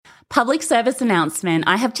Public service announcement.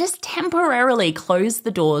 I have just temporarily closed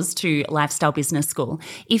the doors to Lifestyle Business School.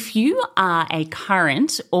 If you are a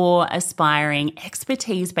current or aspiring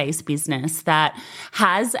expertise-based business that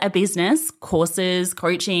has a business, courses,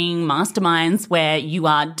 coaching, masterminds where you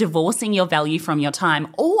are divorcing your value from your time,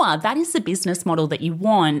 or that is the business model that you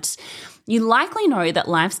want, you likely know that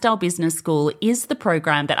Lifestyle Business School is the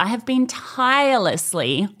program that I have been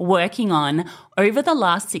tirelessly working on over the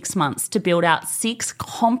last 6 months to build out 6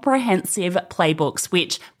 comprehensive playbooks,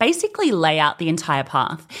 which basically lay out the entire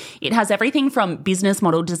path. It has everything from business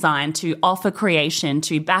model design to offer creation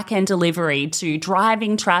to back-end delivery to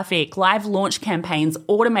driving traffic, live launch campaigns,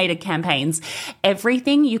 automated campaigns,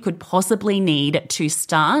 everything you could possibly need to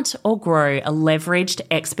start or grow a leveraged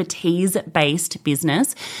expertise-based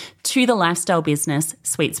business to the lifestyle business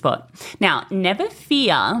sweet spot. Now, never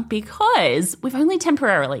fear, because we've only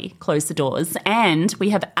temporarily closed the doors and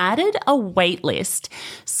we have added a wait list.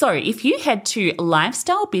 So if you head to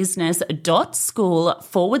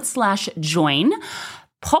lifestylebusiness.school/join,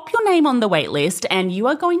 pop your name on the wait list and you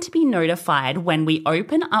are going to be notified when we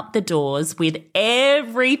open up the doors with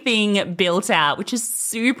everything built out, which is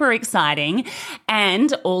super exciting,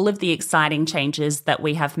 and all of the exciting changes that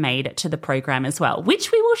we have made to the program as well,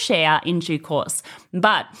 which we will share in due course.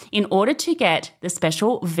 But in order to get the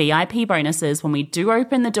special VIP bonuses when we do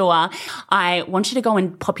open the door, I want you to go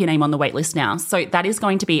and pop your name on the wait list now. So that is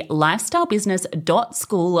going to be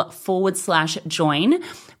lifestylebusiness.school/join.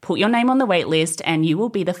 Put your name on the wait list and you will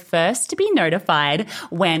be the first to be notified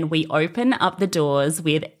when we open up the doors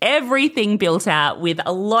with everything built out, with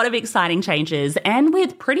a lot of exciting changes and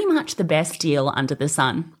with pretty much the best deal under the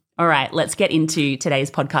sun. All right, let's get into today's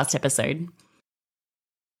podcast episode.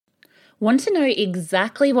 Want to know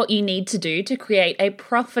exactly what you need to do to create a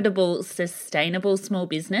profitable, sustainable small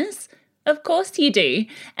business? Of course you do.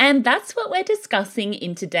 And that's what we're discussing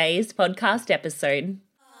in today's podcast episode.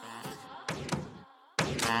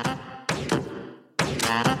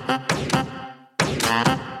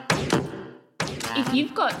 If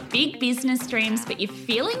you've got big business dreams but you're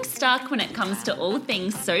feeling stuck when it comes to all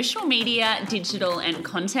things social media, digital and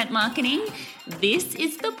content marketing, this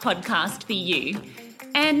is the podcast for you.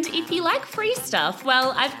 And if you like free stuff,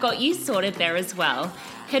 well, I've got you sorted there as well.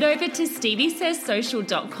 Head over to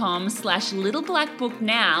steviesayssocial.com/littleblackbook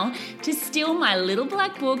now to steal my little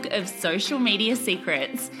black book of social media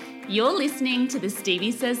secrets. You're listening to the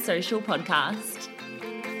Stevie Says Social podcast.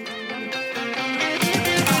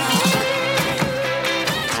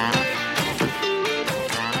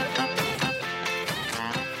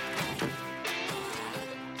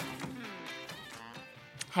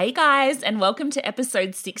 Hey guys, and welcome to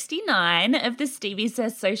episode 69 of the Stevie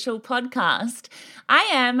Says Social podcast. I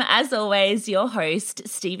am, as always, your host,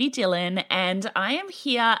 Stevie Dillon, and I am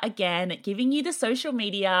here again giving you the social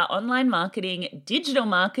media, online marketing, digital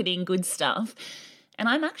marketing, good stuff. And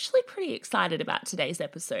I'm actually pretty excited about today's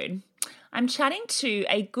episode. I'm chatting to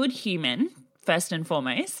a good human, first and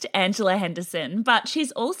foremost, Angela Henderson, but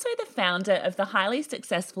she's also the founder of the highly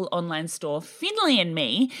successful online store Finley and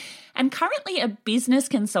Me, and currently a business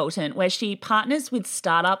consultant where she partners with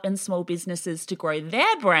startup and small businesses to grow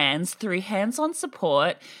their brands through hands-on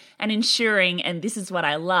support and ensuring, and this is what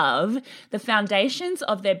I love, the foundations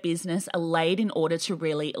of their business are laid in order to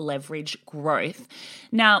really leverage growth.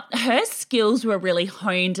 Now, her skills were really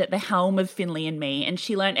honed at the helm of Finley and Me, and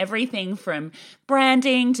she learned everything from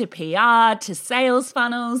branding to PR to sales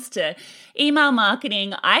funnels to email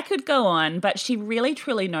marketing. I could go on, but she really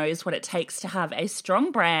truly knows what it takes to have a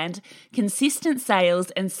strong brand, consistent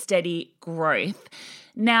sales, and steady growth.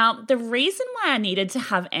 Now, the reason why I needed to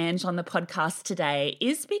have Ange on the podcast today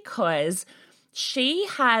is because she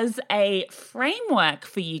has a framework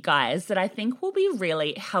for you guys that I think will be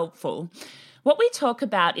really helpful. What we talk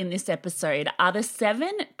about in this episode are the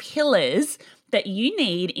 7 pillars that you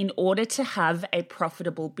need in order to have a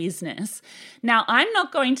profitable business. Now, I'm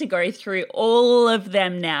not going to go through all of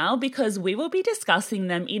them now because we will be discussing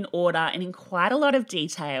them in order and in quite a lot of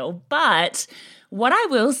detail, but what I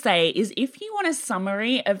will say is if you want a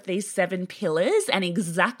summary of these 7 pillars and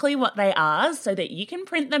exactly what they are so that you can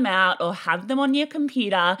print them out or have them on your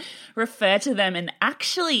computer, refer to them and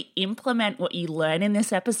actually implement what you learn in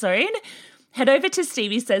this episode, head over to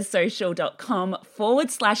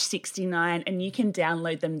steviesayssocial.com/69 and you can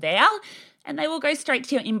download them there and they will go straight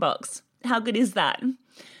to your inbox. How good is that?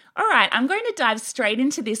 All right, I'm going to dive straight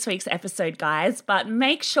into this week's episode, guys, but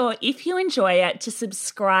make sure if you enjoy it to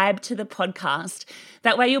subscribe to the podcast.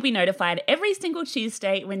 That way you'll be notified every single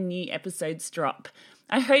Tuesday when new episodes drop.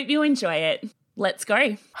 I hope you enjoy it. Let's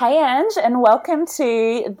go. Hey, Ange, and welcome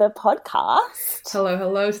to the podcast.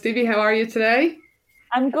 Hello, Stevie. How are you today?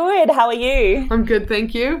 I'm good. How are you? I'm good,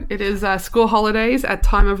 thank you. It is school holidays at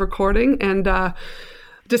time of recording, and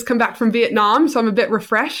just come back from Vietnam, so I'm a bit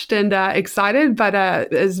refreshed and excited. But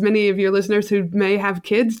as many of your listeners who may have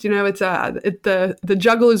kids, it's the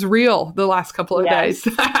juggle is real the last couple of days.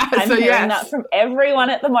 I'm hearing that from everyone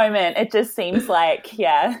at the moment. It just seems like,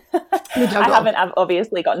 I haven't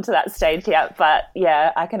obviously gotten to that stage yet, but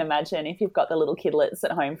I can imagine if you've got the little kidlets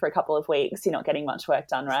at home for a couple of weeks, you're not getting much work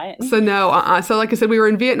done, right? So no, so like I said, we were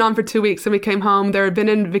in Vietnam for 2 weeks and we came home. They had been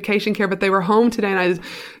in vacation care, but they were home today, and I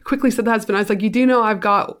quickly said to the husband, I was like, you do know I've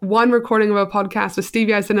got one recording of a podcast with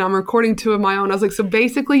Stevie. I said, and I'm recording 2 of my own. I was like, so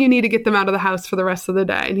basically you need to get them out of the house for the rest of the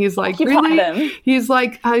day. And he's like, really? He's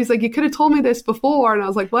like, you could have told me this before. And I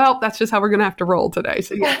was like, well, that's just how we're going to have to roll today.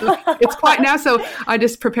 So it's quiet now. So I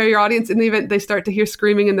just prepare your audience in the event they start to hear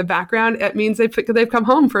screaming in the background. It means they've come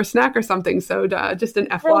home for a snack or something. So just an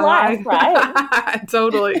FYI. Relax, right?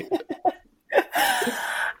 Totally.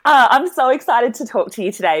 I'm so excited to talk to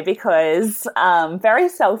you today because very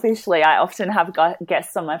selfishly, I often have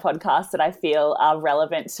guests on my podcast that I feel are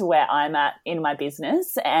relevant to where I'm at in my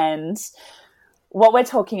business. And what we're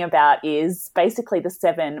talking about is basically the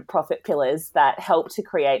 7 profit pillars that help to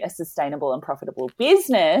create a sustainable and profitable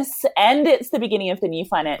business. And it's the beginning of the new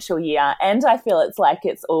financial year. And I feel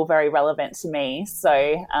it's all very relevant to me.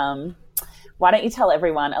 So why don't you tell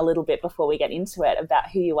everyone a little bit before we get into it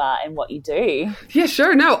about who you are and what you do? Yeah,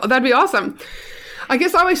 sure. No, that'd be awesome. I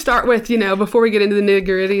guess I always start with, before we get into the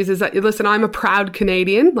nitty-gritties, is that, listen, I'm a proud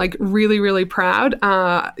Canadian, like really, really proud.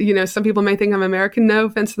 Some people may think I'm American. No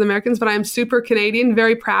offense to the Americans, but I am super Canadian,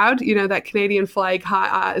 very proud. That Canadian flag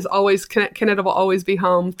is always, Canada will always be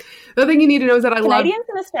home. The other thing you need to know is that Canadians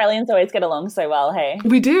and Australians always get along so well, hey?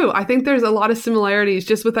 We do. I think there's a lot of similarities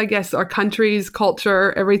just with, I guess, our countries,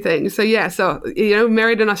 culture, everything. So,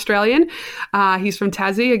 married an Australian. He's from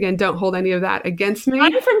Tassie. Again, don't hold any of that against me.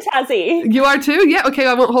 I'm from Tassie. You are too? Yeah, okay,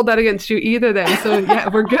 I won't hold that against you either then. So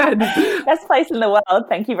we're good. Best place in the world.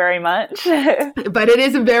 Thank you very much. But it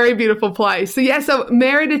is a very beautiful place. So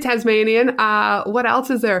married a Tasmanian. What else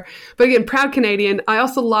is there? But again, proud Canadian. I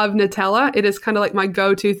also love Nutella. It is kind of like my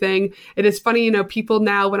go-to thing. It is funny, people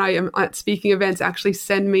now when I am at speaking events actually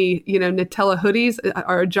send me, Nutella hoodies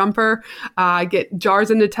or a jumper. I get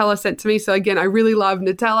jars of Nutella sent to me. So again, I really love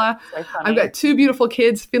Nutella. I've got 2 beautiful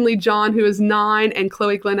kids, Finley John, who is 9, and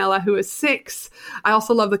Chloe Glenella, who is 6. I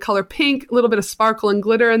also love the color pink, a little bit of sparkle and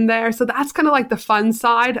glitter in there. So that's kind of like the fun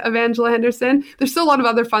side of Angela Henderson. There's still a lot of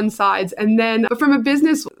other fun sides. And then but from a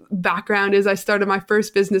business background is I started my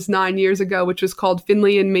first business 9 years ago, which was called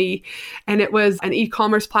Finley and Me. And it was an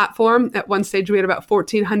e-commerce platform. At one stage, we had about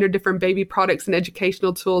 1,400 different baby products and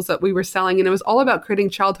educational tools that we were selling. And it was all about creating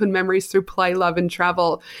childhood memories through play, love, and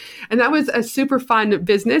travel. And that was a super fun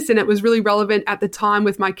business. And it was really relevant at the time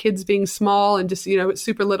with my kids being small and just,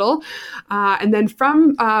 super little. And then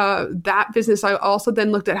from that business, I also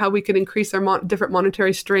then looked at how we could increase our different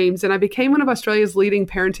monetary streams. And I became one of Australia's leading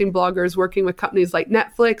parenting bloggers, working with companies like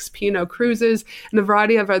Netflix, P&O Cruises, and a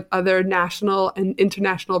variety of other national and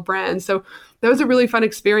international brands. So that was a really fun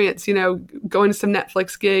experience, going to some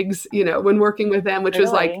Netflix gigs, when working with them, which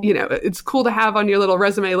was like, it's cool to have on your little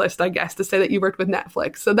resume list, I guess, to say that you worked with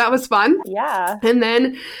Netflix. So that was fun. Yeah. And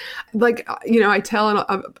then I tell,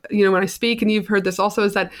 when I speak, and you've heard this also,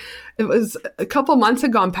 is that it was a couple months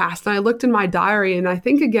had gone past and I looked in my diary and I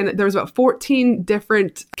think again, there was about 14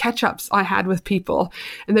 different catch-ups I had with people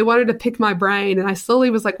and they wanted to pick my brain. And I slowly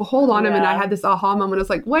was like, well, hold on a minute. I had this aha moment. I was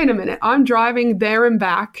like, wait a minute, I'm driving there and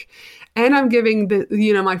back. And I'm giving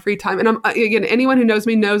my free time. And anyone who knows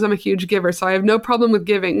me knows I'm a huge giver. So I have no problem with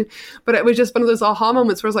giving. But it was just one of those aha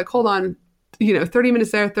moments where I was like, hold on, 30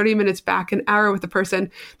 minutes there, 30 minutes back, an hour with the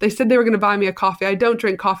person. They said they were going to buy me a coffee. I don't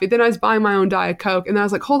drink coffee. Then I was buying my own Diet Coke. And then I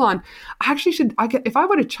was like, hold on, I actually if I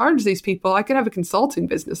would have charged these people, I could have a consulting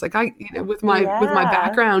business. Like with my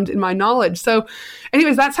background and my knowledge. So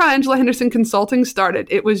anyways, that's how Angela Henderson Consulting started.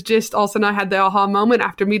 It was just all of a sudden I had the aha moment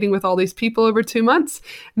after meeting with all these people over 2 months.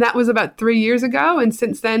 And that was about 3 years ago. And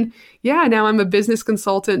since then, now I'm a business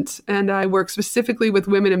consultant and I work specifically with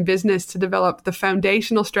women in business to develop the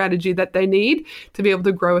foundational strategy that they need to be able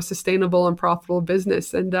to grow a sustainable and profitable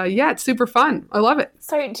business. And it's super fun. I love it.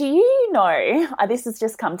 So do you know, this has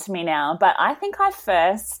just come to me now, but I think I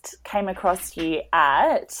first came across you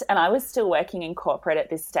and I was still working in corporate at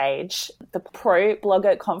this stage, the Pro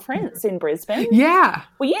Blogger Conference in Brisbane. Yeah.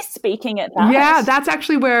 Were you speaking at that? Yeah, that's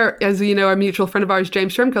actually where, as you know, a mutual friend of ours,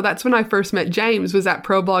 James Shrimko, that's when I first met James, was at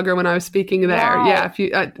Pro Blogger when I was speaking there. Right. Yeah, if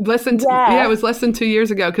you listened to, it was less than 2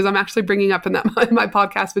 years ago because I'm actually bringing up in my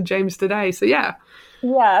podcast with James today. So yeah.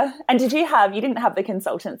 Yeah. And you didn't have the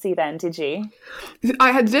consultancy then, did you?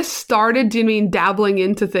 I had just started dabbling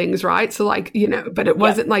into things, right? So like, but it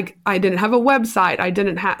wasn't like I didn't have a website. I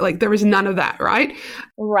didn't have, like, there was none of that, right?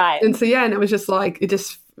 Right. And so, and it was just like, it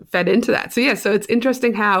just fed into that. So so it's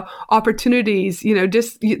interesting how opportunities,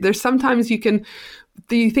 there's sometimes you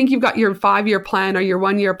think you've got your 5-year plan or your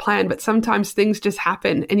 1-year plan, but sometimes things just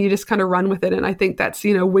happen and you just kind of run with it. And I think that's,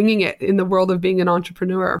 winging it in the world of being an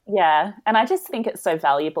entrepreneur. Yeah. And I just think it's so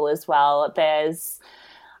valuable as well.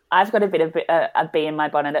 I've got a bit of a bee in my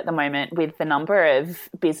bonnet at the moment with the number of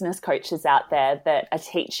business coaches out there that are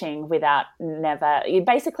teaching without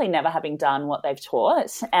basically never having done what they've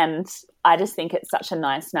taught. And I just think it's such a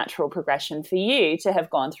nice natural progression for you to have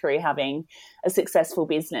gone through having a successful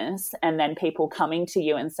business and then people coming to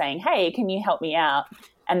you and saying, hey, can you help me out?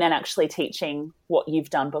 And then actually teaching what you've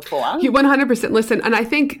done before. You 100% listen. And I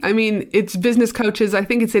think, it's business coaches. I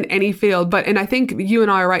think it's in any field, and I think you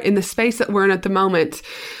and I are right in the space that we're in at the moment,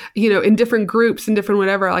 in different groups and different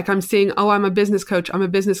whatever, like I'm seeing, oh, I'm a business coach. I'm a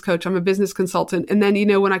business coach. I'm a business consultant. And then,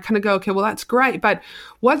 when I kind of go, okay, well, that's great, but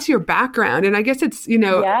what's your background? And I guess it's,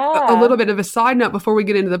 a little bit of a side note before we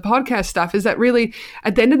get into the podcast stuff is that really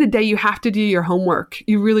at the end of the day, you have to do your homework.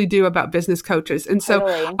 You really do about business coaches. And so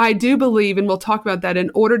Totally. I do believe, and we'll talk about that,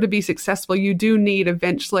 in order to be successful, you do need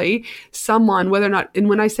eventually someone, whether or not, and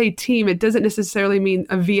when I say team, it doesn't necessarily mean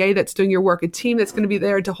a VA that's doing your work, a team that's going to be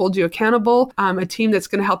there to hold you accountable, a team that's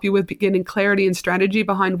going to help you with getting clarity and strategy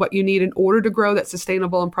behind what you need in order to grow that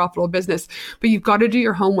sustainable and profitable business. But you've got to do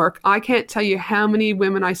your homework. I can't tell you how many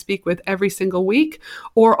women I speak with every single week,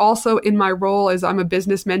 or also in my role as I'm a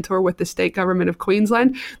business mentor with the state government of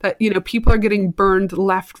Queensland, that, people are getting burned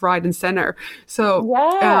left, right, and center. So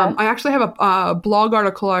I actually have a blog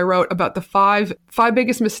article I wrote about the five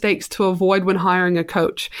biggest mistakes to avoid when hiring a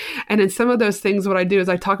coach. And in some of those things, what I do is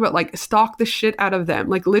I talk about, like, stalk the shit out of them.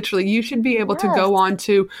 Like, literally, you should be able to go on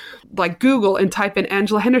to like Google and type in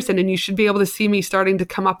Angela Henderson, and you should be able to see me starting to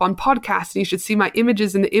come up on podcasts, and you should see my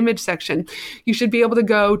images in the image section. You should be able to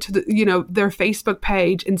go to their Facebook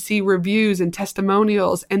page and see reviews and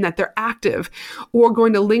testimonials and that they're active, or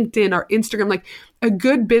going to LinkedIn or Instagram. Like, a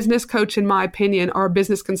good business coach, in my opinion, or a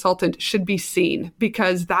business consultant should be seen,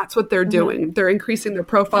 because that's what they're doing. They're increasing their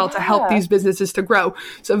profile to help these businesses to grow.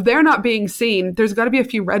 So if they're not being seen, there's got to be a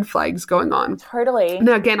few red flags going on. Totally.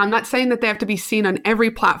 Now, again, I'm not saying that they have to be seen on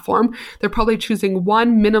every platform. They're probably choosing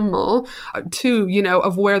one minimal, two,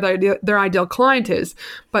 of where their ideal client is.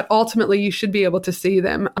 But ultimately, you should be able to see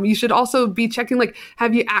them. You should also be checking, like,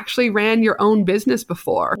 have you actually ran your own business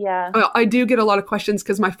before? Yeah. I do get a lot of questions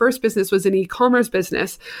because my first business was an e-commerce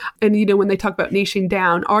business. And, when they talk about niching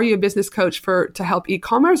down, are you a business coach to help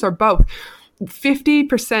e-commerce or both?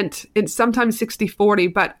 50% and sometimes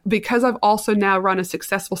 60-40, but because I've also now run a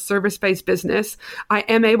successful service-based business, I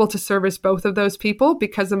am able to service both of those people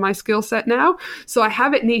because of my skill set now. So I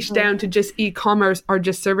have it niched down to just e-commerce or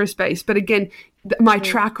just service-based. But again, my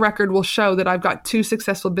track record will show that I've got 2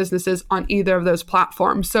 successful businesses on either of those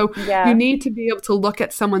platforms. So you need to be able to look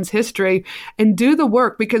at someone's history and do the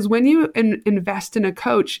work, because when you invest in a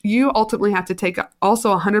coach, you ultimately have to take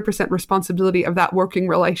also 100% responsibility of that working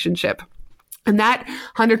relationship. And that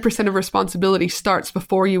 100% of responsibility starts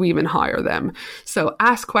before you even hire them. So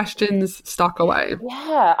ask questions, stalk away.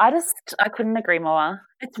 Yeah, I couldn't agree more.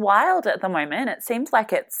 It's wild at the moment. It seems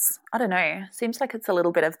like it's a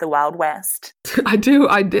little bit of the Wild West. I do.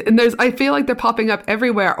 And I feel like they're popping up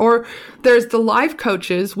everywhere. Or there's the life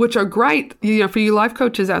coaches, which are great, for you life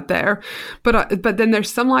coaches out there. But then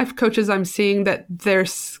there's some life coaches I'm seeing that their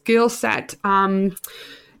skill set,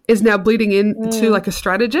 is now bleeding into like a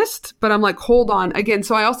strategist, but I'm like, hold on again.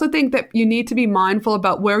 So I also think that you need to be mindful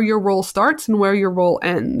about where your role starts and where your role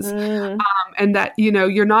ends. And that,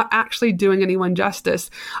 you're not actually doing anyone justice.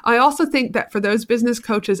 I also think that for those business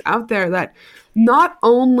coaches out there, that not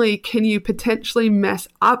only can you potentially mess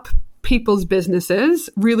up people's businesses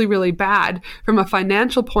really, really bad from a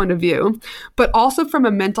financial point of view, but also from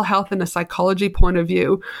a mental health and a psychology point of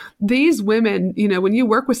view. These women, when you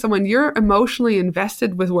work with someone, you're emotionally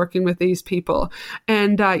invested with working with these people.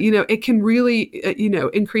 And, it can really,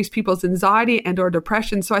 increase people's anxiety and or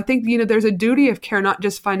depression. So I think, there's a duty of care, not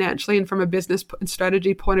just financially and from a business and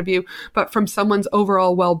strategy point of view, but from someone's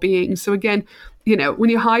overall well-being. So again, when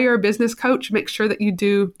you hire a business coach, make sure that you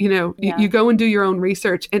do, you go and do your own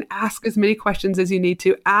research and ask as many questions as you need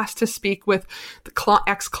to. Ask to speak with the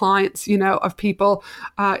ex-clients, of people,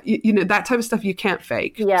 that type of stuff you can't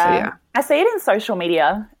fake. Yeah. I see it in social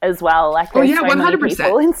media as well. Like, there's so 100%. many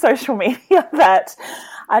people in social media that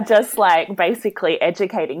are just like basically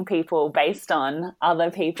educating people based on other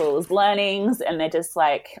people's learnings. And they're just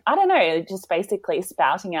like, I don't know, just basically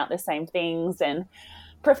spouting out the same things and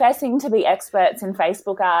professing to be experts in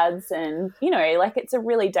Facebook ads. And, you know, like it's a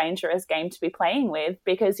really dangerous game to be playing with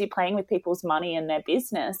because you're playing with people's money and their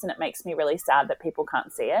business. And it makes me really sad that people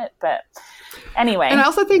can't see it. But anyway. And I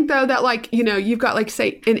also think though that like, you know, you've got like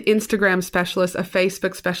say an Instagram specialist, a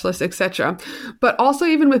Facebook specialist, etc. But also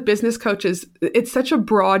even with business coaches, it's such a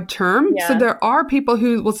broad term. Yeah. So there are people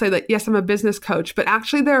who will say that, yes, I'm a business coach, but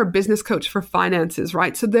actually they're a business coach for finances,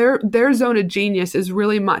 right? So their zone of genius is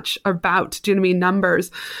really much about, do you know what I mean,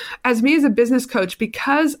 numbers. As me as a business coach,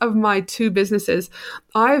 because of my two businesses,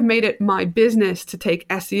 I've made it my business to take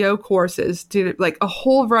SEO courses, like a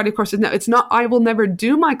whole variety of courses. Now, it's not, I will never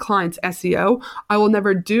do my clients SEO. I will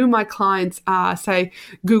never do my clients, say,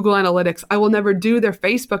 Google Analytics. I will never do their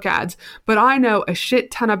Facebook ads, but I know a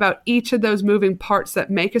shit ton about each of those moving parts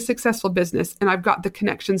that make a successful business. And I've got the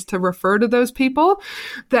connections to refer to those people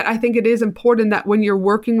that I think it is important that when you're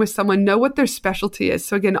working with someone, know what their specialty is.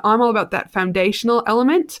 So again, I'm all about that foundational element.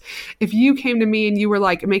 If you came to me and you were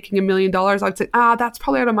like making $1 million, I'd say, that's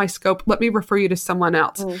probably out of my scope. Let me refer you to someone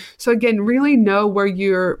else. So again, really know where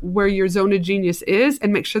your zone of genius is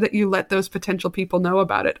and make sure that you let those potential people know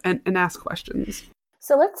about it and ask questions.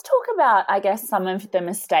 So let's talk about, I guess, some of the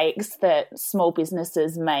mistakes that small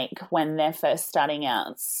businesses make when they're first starting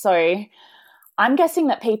out. So I'm guessing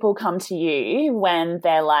that people come to you when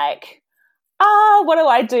they're like, what do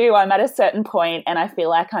I do? I'm at a certain point and I feel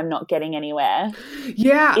like I'm not getting anywhere.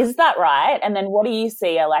 Yeah. Is that right? And then what do you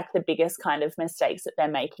see are like the biggest kind of mistakes that they're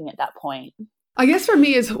making at that point? I guess for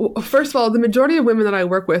me is, first of all, the majority of women that I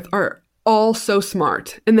work with are all so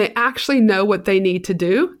smart and they actually know what they need to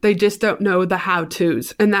do. They just don't know the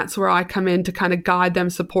how-tos. And that's where I come in to kind of guide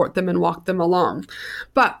them, support them, and walk them along.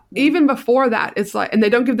 But even before that, it's like, and they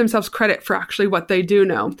don't give themselves credit for actually what they do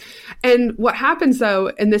know. And what happens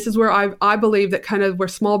though, and this is where I believe that kind of where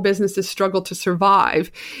small businesses struggle to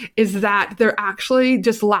survive, is that they're actually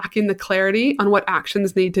just lacking the clarity on what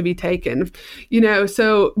actions need to be taken. You know,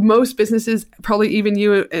 so most businesses, probably even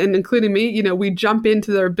you and including me, you know, we jump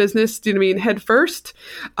into their business, you know what I mean, head first.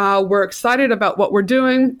 We're excited about what we're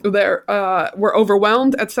doing. We're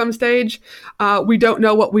overwhelmed at some stage. We don't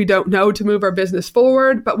know what we don't know to move our business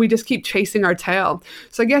forward, but we just keep chasing our tail.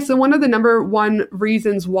 So I guess one of the number one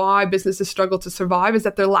reasons why businesses struggle to survive is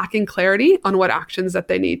that they're lacking clarity on what actions that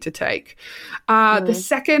they need to take. The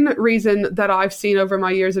second reason that I've seen over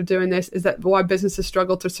my years of doing this is that why businesses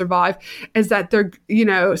struggle to survive is that they're, you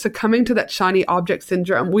know, succumbing to that shiny object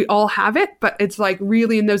syndrome. We all have it, but it's like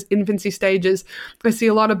really in those infancy stages. I see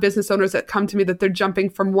a lot of business owners that come to me that they're jumping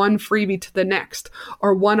from one freebie to the next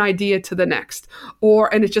or one idea to the next,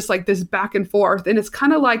 and it's just like this back and forth. And it's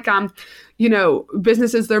kind of like, you know,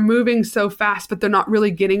 businesses, they're moving so fast, but they're not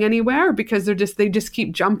really getting anywhere because they just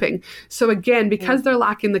keep jumping. So again, because they're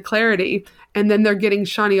lacking the clarity and then they're getting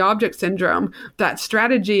shiny object syndrome, that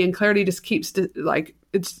strategy and clarity just keeps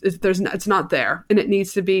it's not there, and it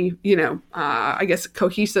needs to be, you know, I guess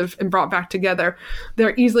cohesive and brought back together.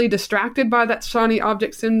 They're easily distracted by that shiny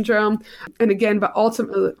object syndrome. And again, but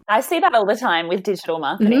ultimately, I see that all the time with digital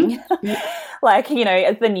marketing. Like, you know,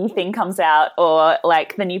 as the new thing comes out or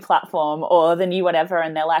like the new platform or the new whatever,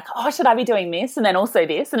 and they're like, oh, should I be doing this? And then also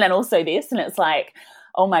this, and then also this. And it's like,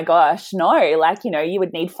 oh my gosh, no, like, you know, you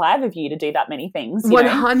would need 5 of you to do that many things.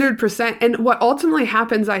 100%. And what ultimately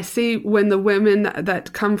happens, I see when the women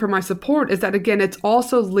that come for my support is that, again, it's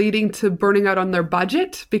also leading to burning out on their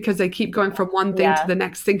budget because they keep going from one thing to the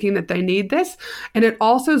next thinking that they need this. And it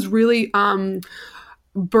also is really,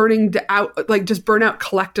 burning out, like just burn out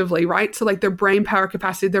collectively, right? So like their brain power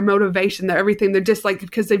capacity, their motivation, their everything, they're just like,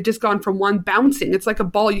 because they've just gone from one bouncing. It's like a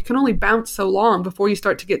ball. You can only bounce so long before you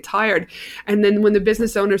start to get tired. And then when the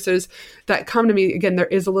business owner says that come to me, again, there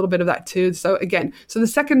is a little bit of that too. So again, so the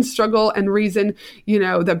second struggle and reason, you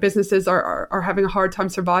know, that businesses are having a hard time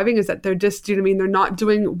surviving is that they're just, you know what I mean? They're not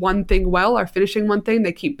doing one thing well or finishing one thing.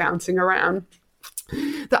 They keep bouncing around.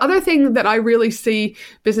 The other thing that I really see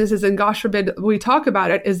businesses, and gosh forbid we talk about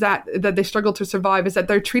it, is that they struggle to survive, is that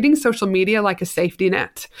they're treating social media like a safety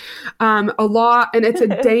net. A lot, and it's a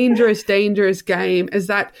dangerous, dangerous game, is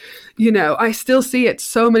that, you know, I still see it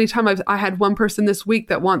so many times. I had one person this week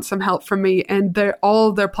that wants some help from me, and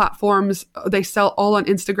all of their platforms, they sell all on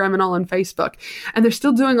Instagram and all on Facebook, and they're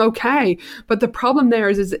still doing okay. But the problem there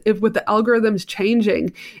is if with the algorithms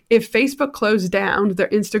changing, if Facebook closed down their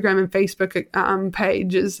Instagram and Facebook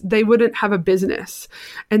pages pages, they wouldn't have a business.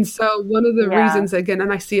 And so one of the reasons, again,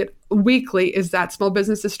 and I see it weekly, is that small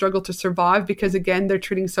businesses struggle to survive because, again, they're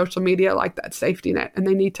treating social media like that safety net, and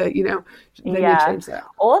they need to, they need to change that.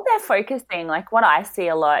 Or they're focusing, like what I see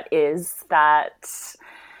a lot is that,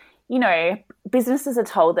 businesses are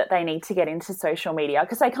told that they need to get into social media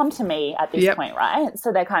because they come to me at this point, right?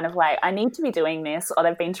 So they're kind of like, I need to be doing this, or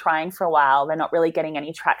they've been trying for a while. They're not really getting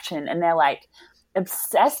any traction, and they're like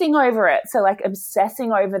obsessing over it. So like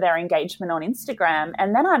obsessing over their engagement on Instagram.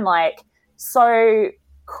 And then I'm like, so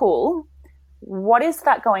cool. What is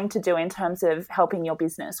that going to do in terms of helping your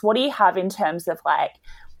business? What do you have in terms of like,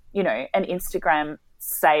 an Instagram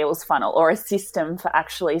sales funnel or a system for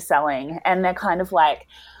actually selling? And they're kind of like,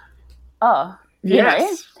 oh,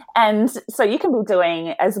 and so you can be doing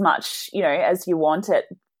as much, as you want at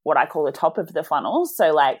what I call the top of the funnel.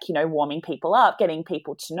 So like, warming people up, getting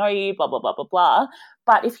people to know you, blah, blah, blah, blah, blah.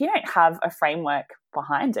 But if you don't have a framework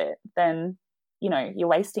behind it, then, you're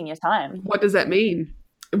wasting your time. What does that mean?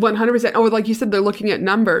 100%. Or like you said, they're looking at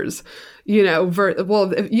numbers,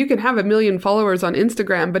 if you can have 1 million followers on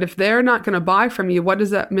Instagram, but if they're not going to buy from you, what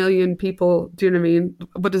does that million people, do you know what I mean?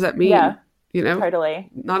 What does that mean? Yeah. Totally.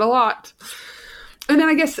 Not a lot. And then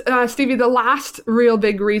I guess, Stevie, the last real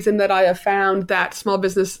big reason that I have found that small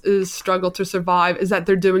businesses struggle to survive is that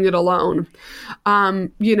they're doing it alone.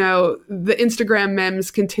 The Instagram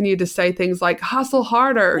memes continue to say things like hustle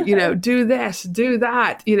harder, do this, do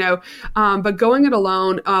that, but going it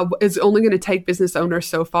alone is only going to take business owners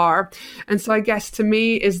so far. And so I guess to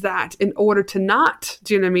me is that in order to not,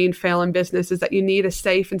 fail in business, is that you need a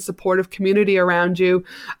safe and supportive community around you,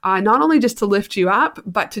 not only just to lift you up,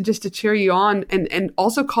 but to cheer you on and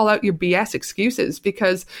also call out your BS excuses,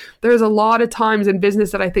 because there's a lot of times in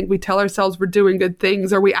business that I think we tell ourselves we're doing good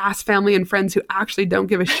things, or we ask family and friends who actually don't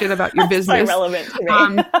give a shit about your business. So relevant to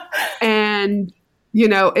me. And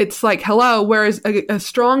it's like, hello, whereas a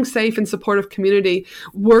strong, safe, and supportive community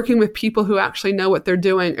working with people who actually know what they're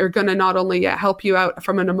doing are going to not only help you out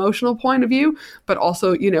from an emotional point of view, but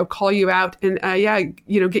also, call you out and,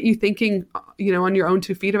 get you thinking, on your own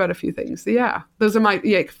 2 feet about a few things. So, those are my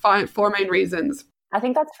 4 main reasons. I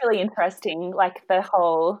think that's really interesting. Like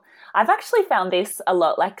I've actually found this a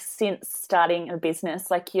lot, like since starting a business,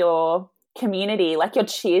 like your community, like your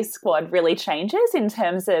cheer squad really changes in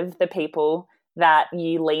terms of the people that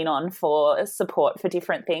you lean on for support for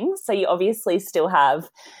different things. So you obviously still have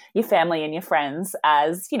your family and your friends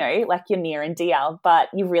as, like your near and dear, but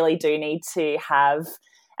you really do need to have,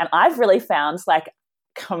 and I've really found like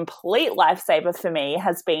complete lifesaver for me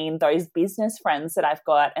has been those business friends that I've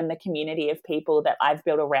got and the community of people that I've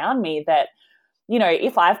built around me that,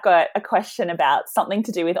 if I've got a question about something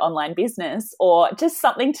to do with online business or just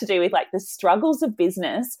something to do with like the struggles of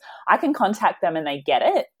business, I can contact them and they get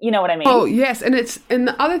it. You know what I mean? Oh, yes. And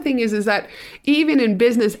the other thing is that even in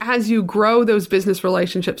business, as you grow, those business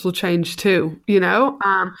relationships will change too,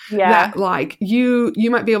 that like you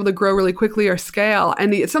might be able to grow really quickly or scale.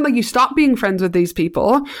 And it's not like you stop being friends with these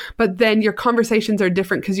people, but then your conversations are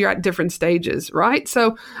different because you're at different stages, right?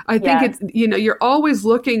 So I think it's, you're always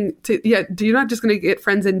looking to, you're not just going to get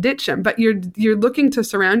friends and ditch them, but you're looking to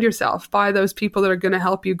surround yourself by those people that are going to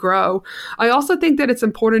help you grow. I also think that it's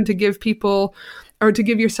important to give people or to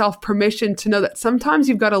give yourself permission to know that sometimes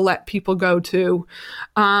you've got to let people go too.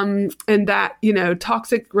 And that,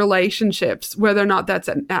 toxic relationships, whether or not that's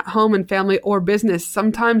at home and family or business,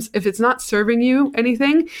 sometimes if it's not serving you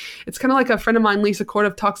anything, it's kind of like a friend of mine, Lisa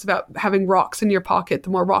Corduff, talks about having rocks in your pocket.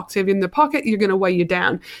 The more rocks you have in the pocket, you're going to weigh you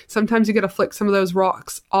down. Sometimes you got to flick some of those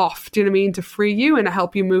rocks off, do you know what I mean, to free you and to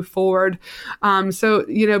help you move forward. So,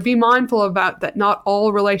 be mindful about that. Not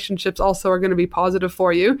all relationships also are going to be positive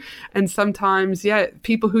for you. And sometimes,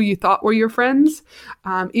 people who you thought were your friends,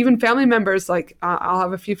 even family members, like I'll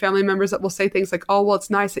have a few family members that will say things like, oh, well, it's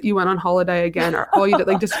nice that you went on holiday again, or oh, you did,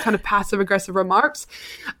 like just kind of passive aggressive remarks.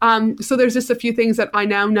 So there's just a few things that I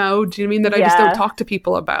now know, do you know what I mean, that I just don't talk to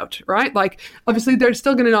people about, right? Like obviously they're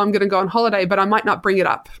still going to know I'm going to go on holiday, but I might not bring it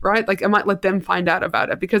up, right? Like I might let them find out about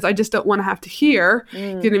it because I just don't want to have to hear, do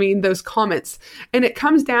you know what I mean, those comments. And it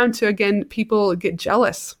comes down to, again, people get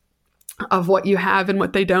jealous of what you have and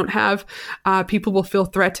what they don't have. People will feel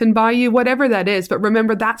threatened by you, whatever that is. But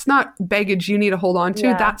remember, that's not baggage you need to hold on to.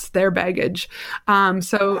 Yeah. That's their baggage.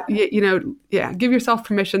 So, give yourself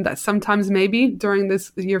permission that sometimes maybe during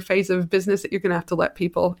your phase of business that you're going to have to let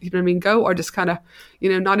people, go, or just kind of,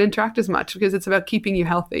 not interact as much, because it's about keeping you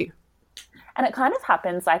healthy. And it kind of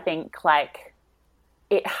happens, I think, like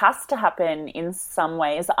it has to happen in some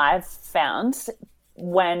ways, I've found,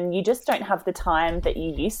 when you just don't have the time that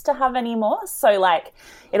you used to have anymore. So like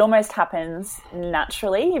it almost happens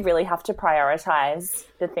naturally. You really have to prioritize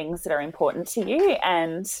the things that are important to you.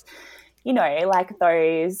 And, you know, like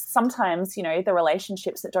those, sometimes, you know, the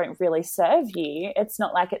relationships that don't really serve you, it's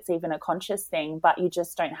not like it's even a conscious thing, but you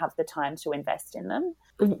just don't have the time to invest in them.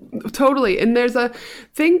 Totally. And there's a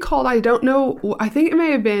thing called, I don't know, I think it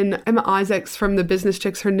may have been Emma Isaacs from the Business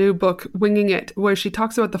Chicks, her new book, Winging It, where she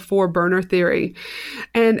talks about the 4 burner theory.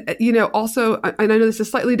 And, you know, also, and I know this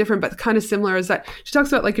is slightly different, but kind of similar, is that she talks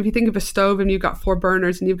about, like, if you think of a stove and you've got 4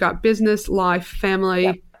 burners and you've got business, life, family,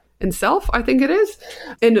 yep, and self, I think it is.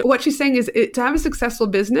 And what she's saying is to have a successful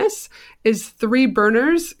business is 3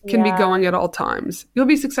 burners can be going at all times. You'll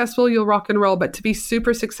be successful, you'll rock and roll, but to be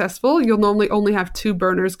super successful, you'll normally only have 2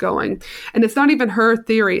 burners going. And it's not even her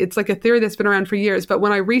theory. It's like a theory that's been around for years. But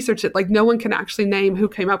when I research it, like no one can actually name who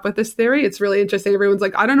came up with this theory. It's really interesting. Everyone's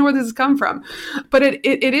like, I don't know where this has come from. But it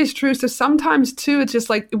is true. So sometimes too, it's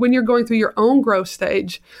just like when you're going through your own growth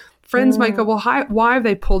stage, friends might go, well, why have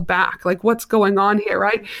they pulled back? Like, what's going on here,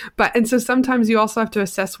 right? And so sometimes you also have to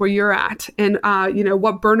assess where you're at and, you know,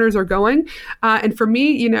 what burners are going. And for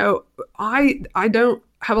me, you know, I don't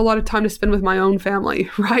have a lot of time to spend with my own family,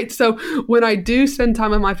 right? So when I do spend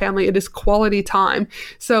time with my family, it is quality time.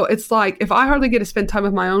 So it's like, if I hardly get to spend time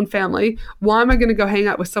with my own family, why am I going to go hang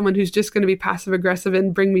out with someone who's just going to be passive aggressive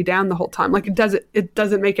and bring me down the whole time? Like it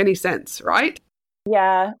doesn't make any sense, right?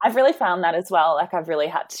 Yeah, I've really found that as well. Like I've really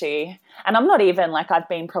had to, and I'm not even like, I've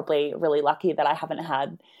been probably really lucky that I haven't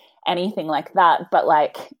had anything like that, but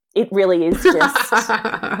like it really is just,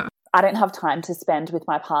 I don't have time to spend with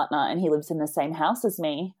my partner and he lives in the same house as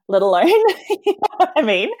me, let alone, you know what I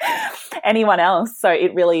mean, anyone else. So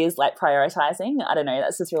it really is like prioritizing. I don't know,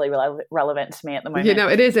 that's just really relevant to me at the moment. You know,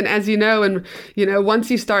 it is. And as you know, and, you know, once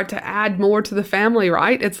you start to add more to the family,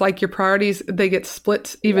 right, it's like your priorities, they get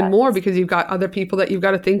split even more because you've got other people that you've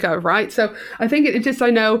got to think of, right? So I think it just,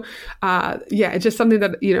 I know, it's just something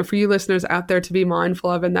that, you know, for you listeners out there to be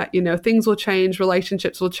mindful of, and that, you know, things will change,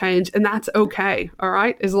 relationships will change, and that's okay. All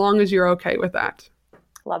right. As long as you're okay with that.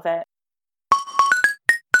 Love it.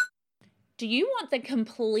 Do you want the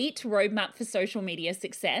complete roadmap for social media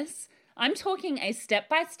success? I'm talking a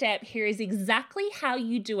step-by-step, here is exactly how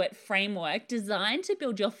you do it framework designed to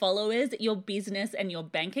build your followers, your business, and your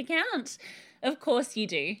bank account. Of course you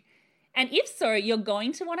do. And if so, you're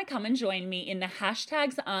going to want to come and join me in the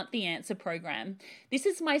Hashtags Aren't the Answer program. This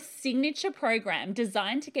is my signature program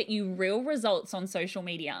designed to get you real results on social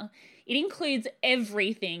media. It includes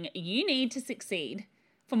everything you need to succeed.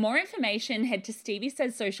 For more information, head to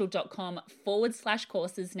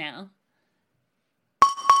steviesaysocial.com/courses now.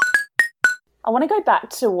 I want to go back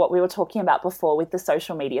to what we were talking about before with the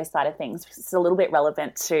social media side of things, because it's a little bit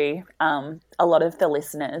relevant to a lot of the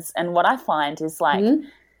listeners. And what I find is like,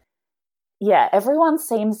 everyone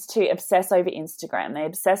seems to obsess over Instagram. They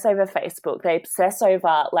obsess over Facebook. They obsess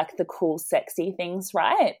over like the cool, sexy things,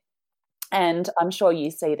 right? And I'm sure you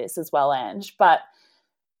see this as well, Ange. But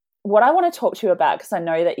what I want to talk to you about, because I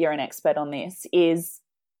know that you're an expert on this, is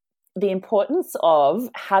the importance of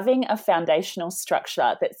having a foundational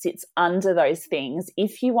structure that sits under those things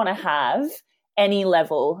if you want to have any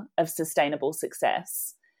level of sustainable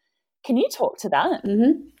success. Can you talk to that?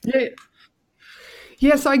 Yeah.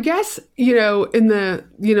 Yeah, so I guess, you know,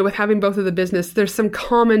 with having both of the business, there's some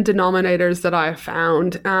common denominators that I have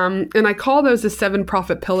found. And I call those the 7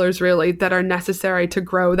 profit pillars, really, that are necessary to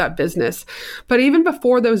grow that business. But even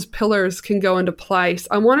before those pillars can go into place,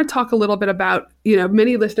 I want to talk a little bit about, you know,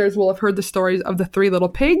 many listeners will have heard the stories of the 3 little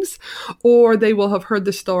pigs, or they will have heard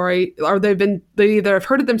the story, or they either have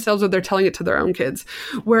heard it themselves or they're telling it to their own kids.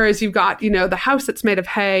 Whereas you've got, you know, the house that's made of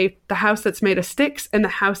hay, the house that's made of sticks, and the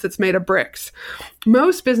house that's made of bricks.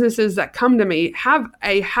 Most businesses that come to me have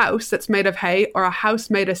a house that's made of hay or a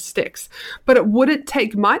house made of sticks, but it wouldn't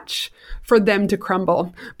take much for them to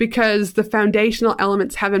crumble because the foundational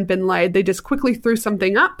elements haven't been laid. They just quickly threw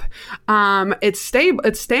something up. It's stable,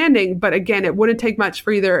 it's standing, but again, it wouldn't take much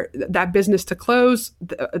for either that business to close,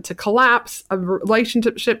 to collapse, a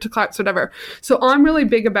relationship to collapse, whatever. So I'm really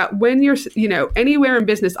big about when you're, you know, anywhere in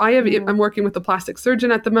business. I'm working with a plastic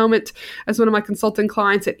surgeon at the moment as one of my consulting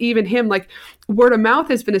clients, and even him, like, word of mouth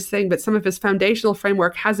has been his thing, but some of his foundational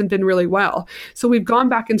framework hasn't been really well. So we've gone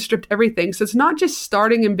back and stripped everything. So it's not just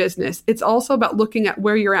starting in business. It's also about looking at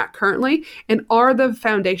where you're at currently, and are the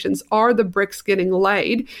foundations, are the bricks getting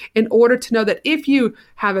laid in order to know that if you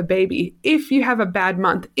have a baby, if you you have a bad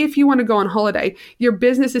month, if you want to go on holiday, your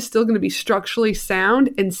business is still going to be structurally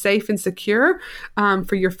sound and safe and secure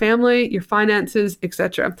for your family, your finances,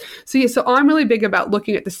 etc. So I'm really big about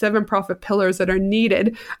looking at the 7 profit pillars that are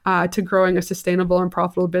needed to growing a sustainable and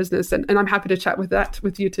profitable business. And I'm happy to chat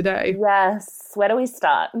with you today. Yes. Where do we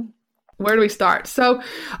start? Where do we start? So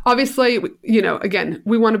obviously, again,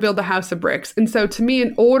 we want to build a house of bricks. And so to me,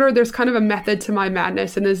 there's kind of a method to my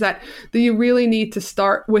madness, and is that you really need to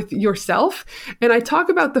start with yourself. And I talk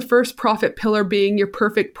about the first profit pillar being your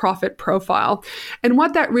perfect profit profile. And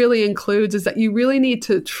what that really includes is that you really need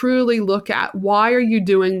to truly look at, why are you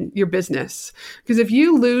doing your business? Because if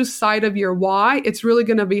you lose sight of your why, it's really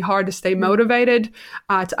going to be hard to stay motivated,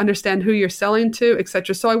 to understand who you're selling to,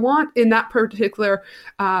 etc. So I want, in that particular,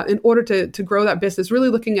 in order to grow that business, really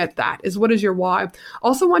looking at that is, what is your why?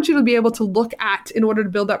 Also want you to be able to look at, in order to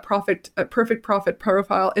build that perfect profit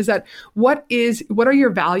profile, is that what are your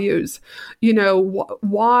values?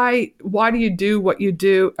 Why do you do what you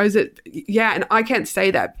do? Is it, and I can't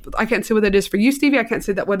say that. I can't say what that is for you, Stevie. I can't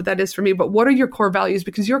say what that is for me, but what are your core values?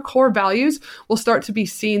 Because your core values will start to be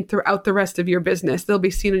seen throughout the rest of your business. They'll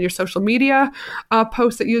be seen on your social media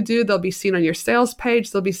posts that you do. They'll be seen on your sales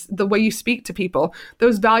page. They'll be the way you speak to people.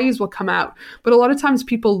 Those values will come out. But a lot of times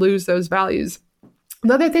people lose those values.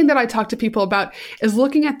 The other thing that I talk to people about is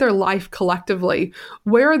looking at their life collectively.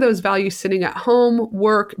 Where are those values sitting at home,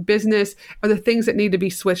 work, business, are the things that need to be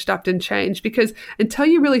switched up and changed? Because until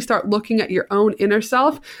you really start looking at your own inner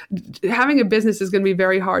self, having a business is going to be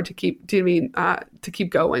very hard to keep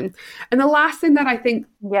going. And the last thing that I think...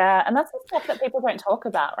 Yeah, and that's the stuff that people don't talk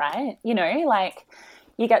about, right?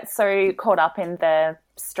 You get so caught up in the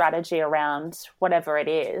strategy around whatever it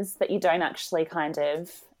is that you don't actually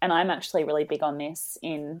and I'm actually really big on this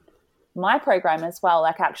in my program as well,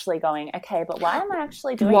 actually going, okay, but why am I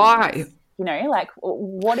actually doing this?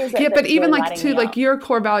 What is it? Yeah, but even really your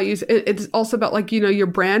core values, it's also about your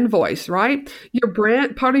brand voice, right?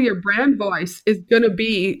 Part of your brand voice is going to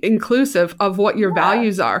be inclusive of what your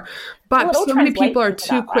values are. But so many people are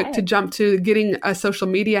too quick to jump to getting a social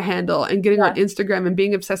media handle and getting on Instagram and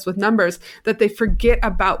being obsessed with numbers, that they forget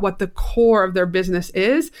about what the core of their business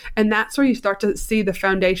is. And that's where you start to see the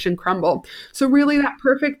foundation crumble. So really, that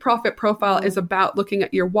perfect profit profile is about looking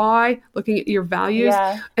at your why, looking at your values,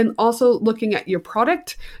 and also looking at your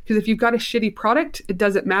product. Because if you've got a shitty product, it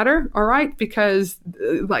doesn't matter, all right? Because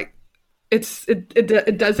it's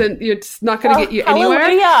not going to get you anywhere.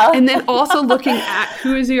 And then also looking at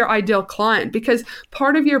who is your ideal client, because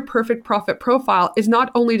part of your perfect profit profile is not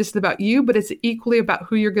only just about you, but it's equally about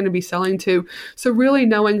who you're going to be selling to. So really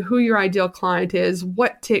knowing who your ideal client is,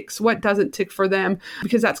 what ticks, what doesn't tick for them,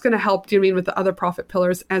 because that's going to help, with the other profit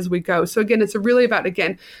pillars as we go. So again, it's really about,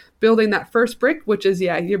 building that first brick, which is,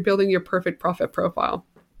 you're building your perfect profit profile.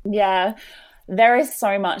 Yeah. There is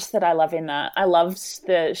so much that I love in that. I loved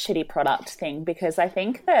the shitty product thing, because I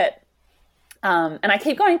think that, and I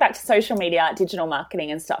keep going back to social media, digital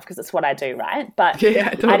marketing and stuff, because it's what I do, right? But totally.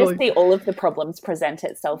 I just see all of the problems present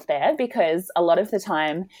itself there, because a lot of the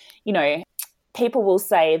time, people will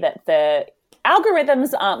say that the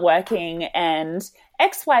algorithms aren't working and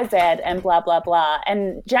XYZ and blah, blah, blah.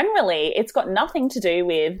 And generally, it's got nothing to do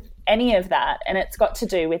with any of that. And it's got to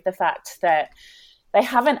do with the fact that they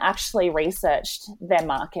haven't actually researched their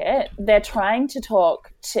market. They're trying to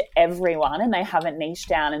talk to everyone and they haven't niched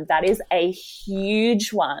down. And that is a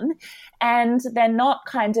huge one. And they're not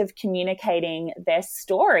kind of communicating their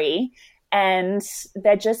story. And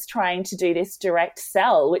they're just trying to do this direct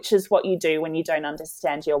sell, which is what you do when you don't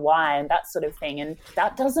understand your why and that sort of thing. And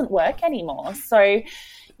that doesn't work anymore. So,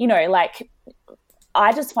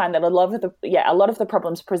 I just find that a lot of the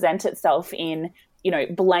problems present itself in,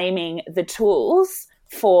 blaming the tools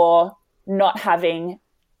for not having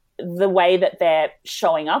the way that they're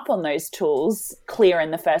showing up on those tools clear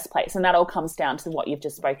in the first place. And that all comes down to what you've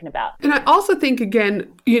just spoken about. And I also think,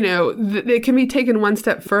 again, it can be taken one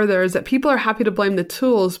step further, is that people are happy to blame the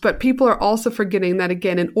tools, but people are also forgetting that,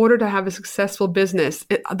 again, in order to have a successful business,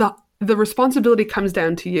 the responsibility comes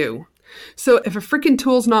down to you. So if a freaking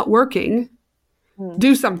tool's not working,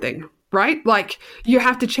 do something. Right? You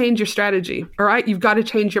have to change your strategy. All right. You've got to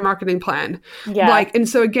change your marketing plan. Yeah. And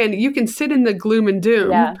so again, you can sit in the gloom and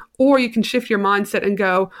doom, or you can shift your mindset and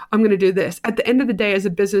go, I'm going to do this. At the end of the day, as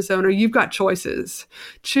a business owner, you've got choices.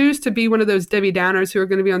 Choose to be one of those Debbie Downers who are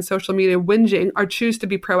going to be on social media whinging, or choose to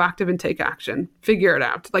be proactive and take action. Figure it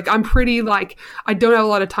out. Like, I'm pretty like, I don't have a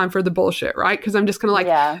lot of time for the bullshit, right? Because I'm just kind of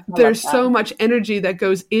like, there's so much energy that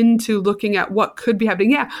goes into looking at what could be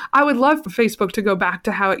happening. Yeah, I would love for Facebook to go back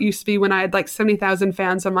to how it used to be when I had like 70,000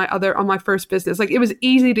 fans on my first business. Like, it was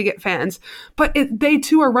easy to get fans, but they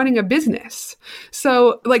too are running a business.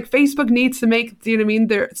 So like, Facebook needs to make, you know what I mean,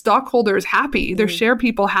 their stockholders happy, their share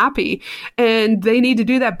people happy, and they need to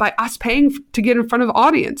do that by us paying to get in front of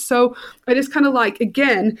audience. So I just kind of like,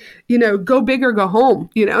 again, you know, go big or go home,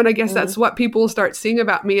 you know, and I guess that's what people will start seeing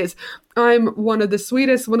about me is I'm one of the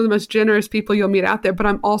sweetest, one of the most generous people you'll meet out there, but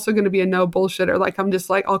I'm also going to be a no bullshitter. Like, I'm just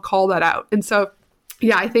like, I'll call that out. And so,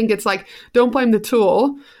 yeah, I think it's like, don't blame the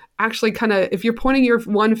tool. Actually, kind of, if you're pointing your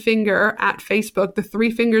one finger at Facebook, the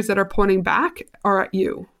three fingers that are pointing back are at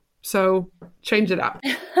you. So change it up.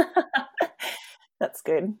 That's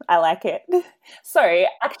good. I like it. So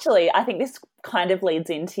actually, I think this kind of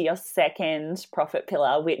leads into your second profit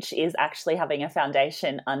pillar, which is actually having a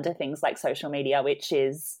foundation under things like social media, which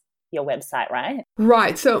is your website, right?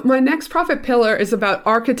 Right. So my next profit pillar is about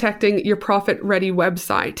architecting your profit-ready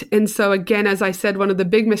website. And so again, as I said, one of the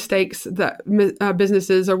big mistakes that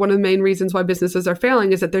businesses, or one of the main reasons why businesses are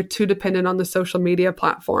failing, is that they're too dependent on the social media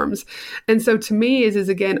platforms. And so to me is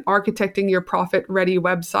again, architecting your profit-ready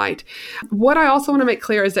website. What I also want to make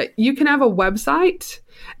clear is that you can have a website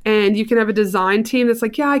and you can have a design team that's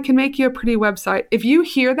like, yeah, I can make you a pretty website. If you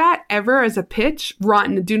hear that ever as a pitch,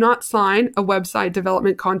 run. Do not sign a website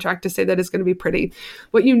development contract to say that it's going to be pretty.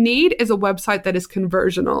 What you need is a website that is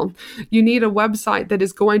conversional. You need a website that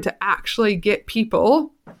is going to actually get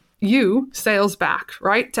people sales back,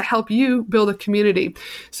 right? To help you build a community.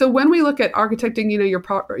 So when we look at architecting, you know,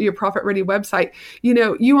 your profit ready website, you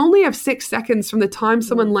know, you only have 6 seconds from the time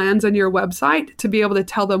someone lands on your website to be able to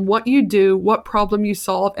tell them what you do, what problem you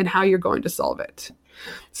solve, and how you're going to solve it.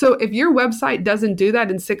 So if your website doesn't do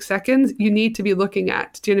that in 6 seconds, you need to be looking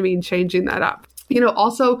at, do you know what I mean, changing that up. You know,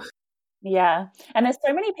 also. Yeah. And there's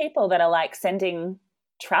so many people that are like sending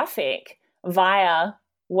traffic via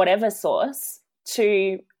whatever source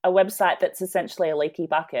to a website that's essentially a leaky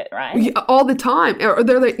bucket, right? Yeah, all the time. Or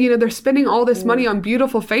they're like, you know, they're spending all this money on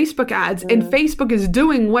beautiful Facebook ads, and Facebook is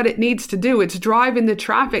doing what it needs to do. It's driving the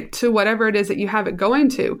traffic to whatever it is that you have it going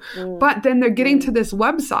to. But then they're getting to this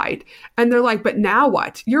website and they're like, but now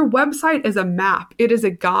what? Your website is a map. It is a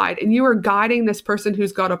guide, and you are guiding this person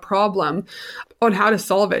who's got a problem on how to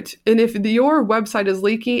solve it. And if your website is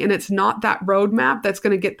leaky and it's not that roadmap that's going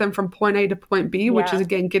to get them from point A to point B, which is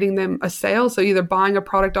again getting them a sale, so either buying a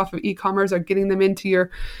product off of e-commerce or getting them into your,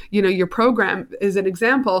 you know, your program is an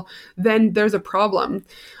example, then there's a problem.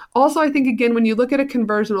 Also, I think, again, when you look at a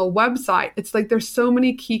conversional website, it's like there's so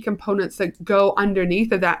many key components that go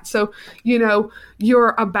underneath of that. So, you know,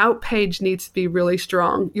 your about page needs to be really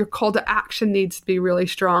strong. Your call to action needs to be really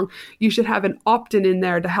strong. You should have an opt-in in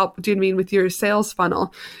there to help, do you know what I mean, with your sales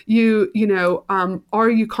funnel. You know, are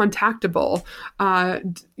you contactable?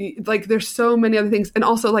 Like, there's so many other things. And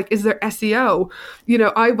also, like, is there SEO? You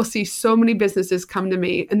know, I will see so many businesses come to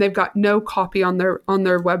me and they've got no copy on their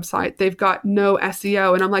website. They've got no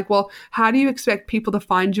SEO. And I'm like, well, how do you expect people to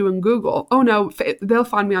find you in Google? Oh no, they'll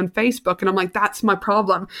find me on Facebook. And I'm like, that's my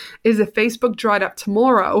problem. Is if Facebook dried up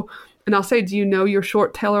tomorrow, and I'll say, do you know your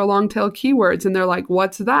short tail or long tail keywords? And they're like,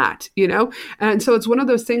 what's that? You know? And so it's one of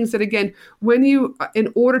those things that, again, when you,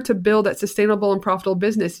 in order to build that sustainable and profitable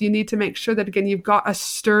business, you need to make sure that, again, you've got a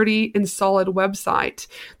sturdy and solid website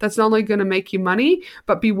that's not only going to make you money,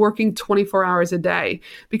 but be working 24 hours a day.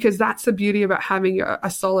 Because that's the beauty about having a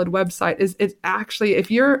solid website is it's actually, if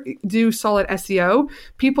you do solid SEO,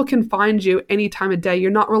 people can find you any time of day. You're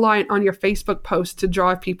not reliant on your Facebook post to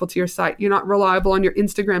drive people to your site. You're not reliable on your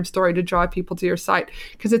Instagram story to drive people to your site,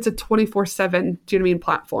 because it's a 24/7, do you know what I mean,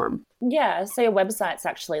 platform. Yeah. So your website's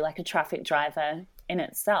actually like a traffic driver in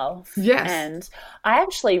itself. Yes. And I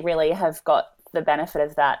actually really have got the benefit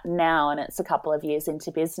of that now, and it's a couple of years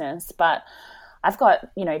into business, but I've got,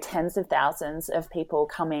 you know, tens of thousands of people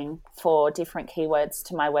coming for different keywords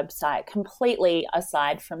to my website, completely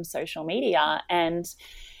aside from social media. And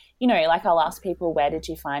you know, like I'll ask people, where did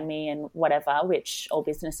you find me and whatever, which all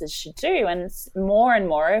businesses should do. And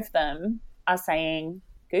more of them are saying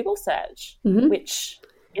Google search, which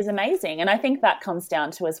is amazing. And I think that comes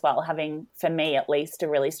down to as well having, for me at least, a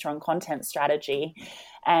really strong content strategy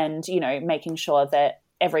and, you know, making sure that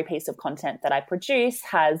every piece of content that I produce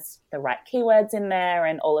has the right keywords in there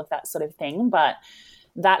and all of that sort of thing. But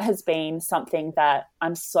that has been something that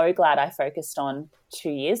I'm so glad I focused on 2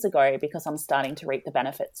 years ago, because I'm starting to reap the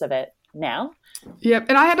benefits of it now. Yep.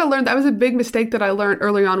 And I had to learn, that was a big mistake that I learned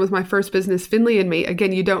early on with my first business, Finley and Me.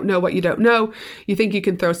 Again, you don't know what you don't know. You think you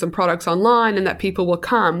can throw some products online and that people will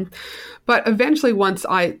come. But eventually, once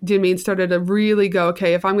I started to really go,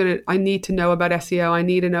 okay, if I need to know about SEO, I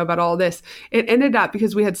need to know about all this. It ended up,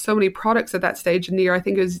 because we had so many products at that stage in the year, I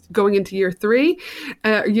think it was going into year 3,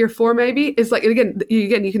 year 4 maybe, is like, again,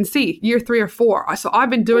 you can see year 3 or 4. So I've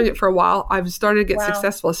been doing it for a while. I've started to get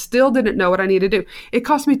successful. Still didn't know what I need to do. It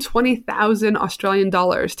cost me 20,000 Australian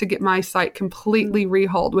dollars to get my site completely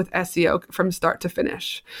rehauled with SEO from start to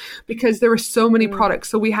finish, because there were so many products.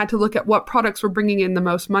 So we had to look at what products were bringing in the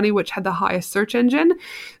most money, which had the highest search engine.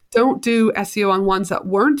 Don't do SEO on ones that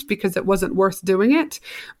weren't, because it wasn't worth doing it.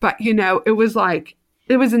 But,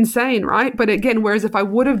 it was insane, right? But again, whereas if I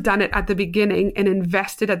would have done it at the beginning and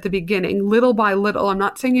invested at the beginning, little by little, I'm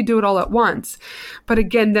not saying you do it all at once, but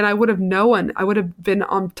again, then I would have known, I would have been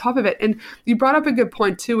on top of it. And you brought up a good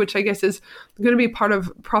point too, which I guess is going to be part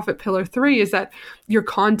of Profit Pillar 3, is that your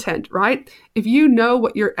content, right? If you know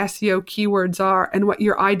what your SEO keywords are and what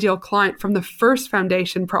your ideal client from the first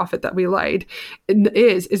foundation profit that we laid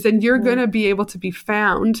is then you're going to be able to be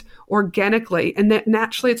found organically. And that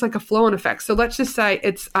naturally it's like a flow-on effect. So let's just say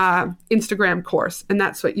it's Instagram course, and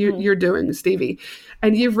that's what you're doing, Stevie.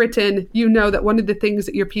 And you've written, that one of the things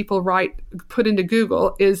that your people put into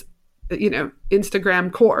Google is,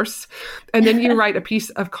 Instagram course. And then you write a piece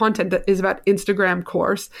of content that is about Instagram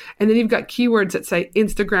course. And then you've got keywords that say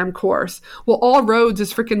Instagram course. Well, all roads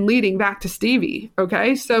is freaking leading back to Stevie.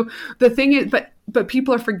 Okay. So the thing is, but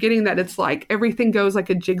people are forgetting that it's like everything goes like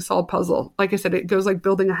a jigsaw puzzle. Like I said, it goes like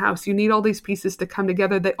building a house. You need all these pieces to come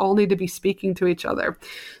together. They all need to be speaking to each other.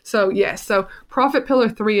 So yes. So Profit Pillar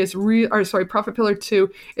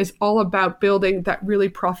 2 is all about building that really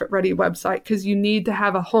profit ready website, because you need to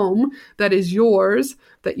have a home that is yours,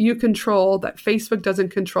 that you control, that Facebook doesn't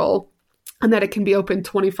control, and that it can be open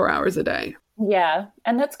 24 hours a day. Yeah.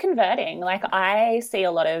 And that's converting. Like, I see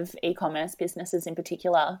a lot of e-commerce businesses in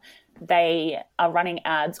particular, they are running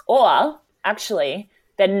ads, or actually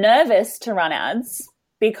they're nervous to run ads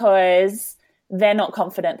because they're not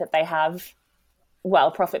confident that they have,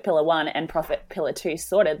 Profit Pillar 1 and Profit Pillar 2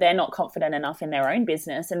 sorted. They're not confident enough in their own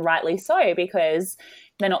business, and rightly so, because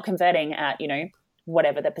they're not converting at,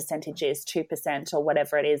 whatever the percentage is, 2% or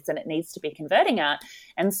whatever it is that it needs to be converting at.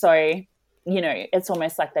 And so, it's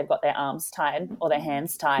almost like they've got their arms tied or their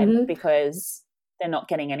hands tied because they're not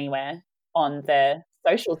getting anywhere on the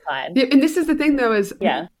social side. Yeah, and this is the thing, though, is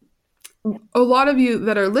a lot of you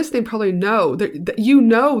that are listening probably know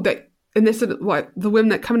that and this is what the women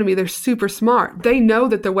that come to me, they're super smart. They know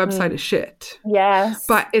that their website is shit. Yes.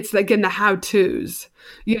 But it's again the how-tos,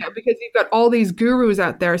 because you've got all these gurus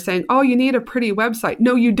out there saying, oh, you need a pretty website.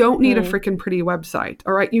 No, you don't need a freaking pretty website.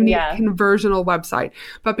 All right. You need a conversional website.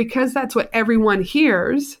 But because that's what everyone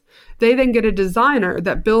hears, they then get a designer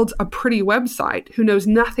that builds a pretty website who knows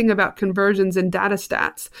nothing about conversions and data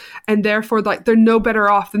stats. And therefore, they're no better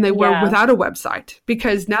off than they were without a website,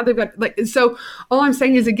 because now they've got so all I'm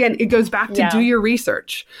saying is, again, it goes back to do your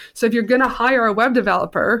research. So if you're going to hire a web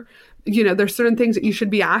developer, there's certain things that you should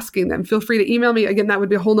be asking them. Feel free to email me. Again, that would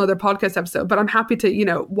be a whole nother podcast episode, but I'm happy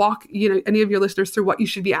to, walk, any of your listeners through what you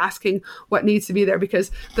should be asking, what needs to be there, because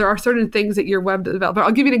there are certain things that your web developer,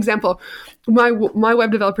 I'll give you an example. My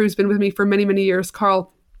web developer who's been with me for many, many years,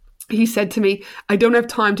 Carl, he said to me, I don't have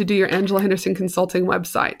time to do your Angela Henderson Consulting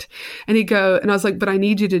website. And I was like, but I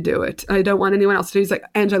need you to do it. I don't want anyone else to do it. He's like,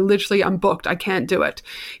 Angela, I'm booked. I can't do it.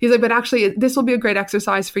 He's like, but actually, this will be a great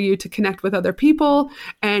exercise for you to connect with other people.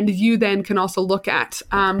 And you then can also look at,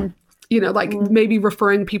 maybe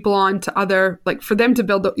referring people on to other, for them to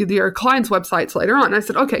build your clients' websites later on. And I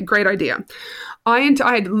said, okay, great idea. I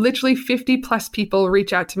had literally 50 plus people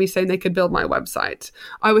reach out to me saying they could build my website.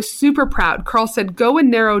 I was super proud. Carl said, go and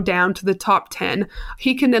narrow down to the top 10.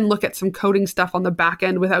 He can then look at some coding stuff on the back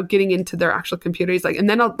end without getting into their actual computer. He's like, and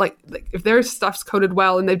then I'll if their stuff's coded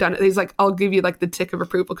well and they've done it, he's like, I'll give you the tick of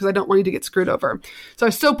approval because I don't want you to get screwed over. So I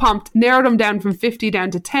was so pumped, narrowed them down from 50 down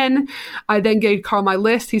to 10. I then gave Carl my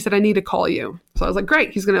list. He said, I need to call you. So I was like, great.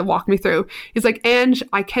 He's going to walk me through. He's like, Ange,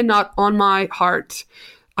 I cannot on my heart,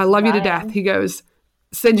 I love you to death. He goes,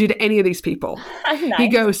 send you to any of these people. Nice. He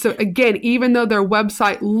goes, so again, even though their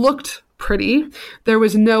website looked pretty, there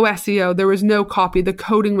was no SEO, there was no copy, the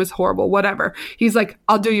coding was horrible, whatever. He's like,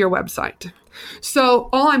 I'll do your website. So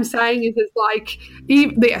all I'm saying is like,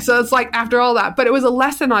 yeah, so it's like after all that, but it was a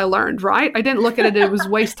lesson I learned, right? I didn't look at it was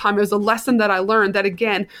waste time. It was a lesson that I learned that,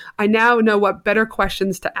 again, I now know what better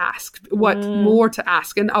questions to ask, what more to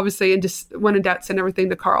ask. And obviously, and just when in doubt, send everything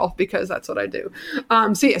to Carl, because that's what I do.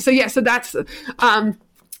 So that's,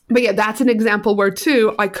 but yeah, that's an example where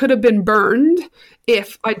too, I could have been burned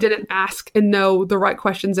if I didn't ask and know the right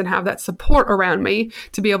questions and have that support around me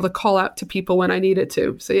to be able to call out to people when I needed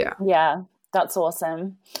to. So yeah. Yeah, that's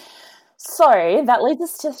awesome. So that leads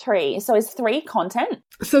us to 3. So is 3 content?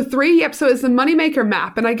 So 3, yep. So it's the moneymaker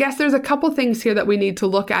map. And I guess there's a couple things here that we need to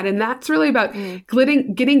look at. And that's really about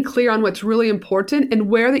getting clear on what's really important and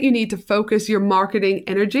where that you need to focus your marketing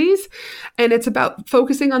energies. And it's about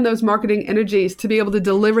focusing on those marketing energies to be able to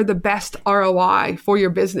deliver the best ROI for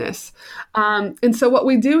your business. And so what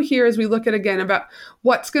we do here is we look at, again, about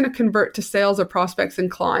what's going to convert to sales or prospects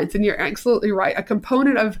and clients. And you're absolutely right. A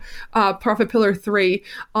component of Profit Pillar 3,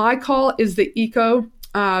 I call is the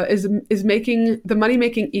is making the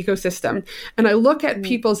money-making ecosystem. And I look at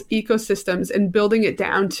people's ecosystems and building it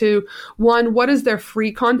down to, one, what is their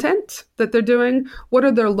free content that they're doing? What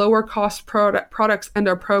are their lower cost products and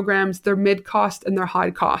their programs, their mid cost and their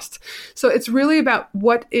high cost? So it's really about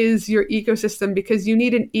what is your ecosystem, because you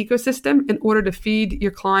need an ecosystem in order to feed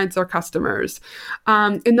your clients or customers.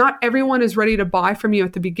 And not everyone is ready to buy from you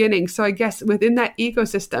at the beginning. So I guess within that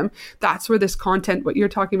ecosystem, that's where this content, what you're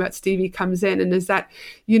talking about, Stevie, comes in. And is that,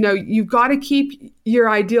 you've got to keep your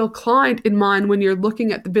ideal client in mind when you're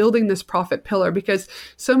looking at building this profit pillar, because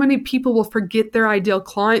so many people will forget their ideal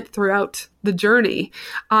client throughout the journey,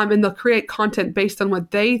 and they'll create content based on what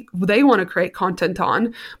they want to create content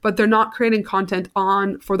on, but they're not creating content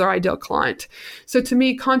on for their ideal client. So to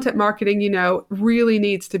me, content marketing, really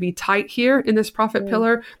needs to be tight here in this profit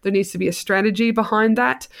pillar. There needs to be a strategy behind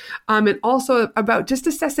that, and also about just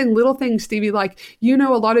assessing little things, Stevie, like, a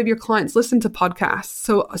lot of your clients listen to podcasts,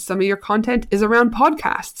 so some of your content is around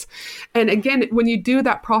podcasts. And again, when you do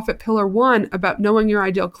that profit pillar 1 about knowing your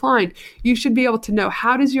ideal client, you should be able to know,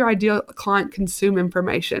 how does your ideal client consume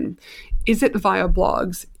information? Is it via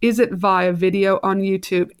blogs? Is it via video on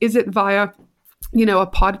YouTube? Is it via a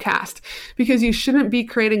podcast? Because you shouldn't be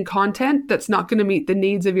creating content that's not going to meet the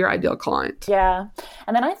needs of your ideal client. Yeah.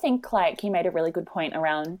 And then I think, like, you made a really good point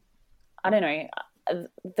around,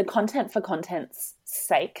 the content for content's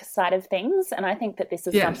sake side of things. And I think that this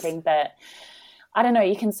is something that,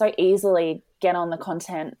 you can so easily get on the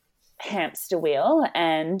content hamster wheel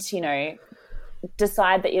and,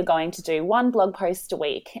 decide that you're going to do 1 blog post a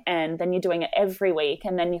week, and then you're doing it every week,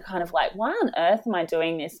 and then you're kind of like, why on earth am I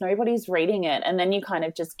doing this? Nobody's reading it. And then you kind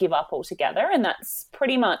of just give up altogether. And that's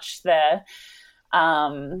pretty much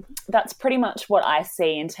what I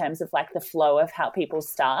see in terms of like the flow of how people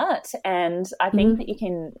start. And I think that you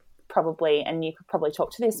can probably, and you could probably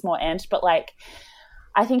talk to this more, Ant, but like,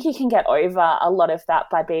 I think you can get over a lot of that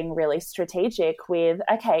by being really strategic with,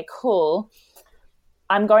 okay, cool,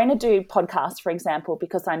 I'm going to do podcasts, for example,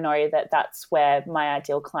 because I know that that's where my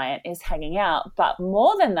ideal client is hanging out. But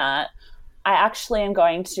more than that, I actually am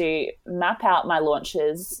going to map out my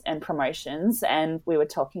launches and promotions. And we were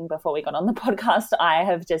talking before we got on the podcast, I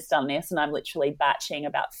have just done this, and I'm literally batching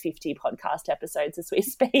about 50 podcast episodes as we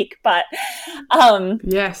speak. But,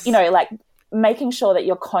 yes, like making sure that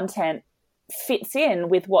your content fits in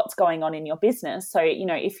with what's going on in your business. So,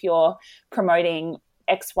 if you're promoting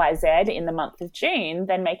XYZ in the month of June,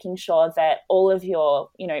 then making sure that all of your,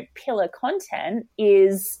 pillar content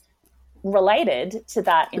is related to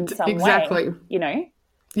that in some way,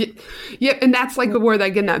 Yep. And that's like where,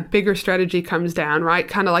 again, that bigger strategy comes down, right?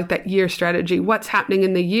 Kind of like that year strategy. What's happening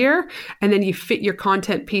in the year? And then you fit your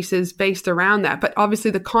content pieces based around that. But obviously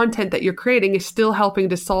the content that you're creating is still helping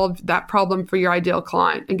to solve that problem for your ideal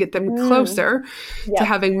client and get them closer to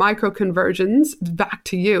having micro conversions back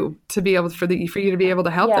to you to be able for you to be able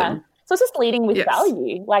to help them. So it's just leading with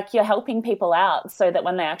value. Like, you're helping people out so that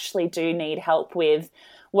when they actually do need help with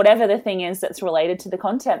whatever the thing is that's related to the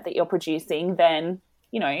content that you're producing, then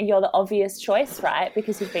you're the obvious choice, right?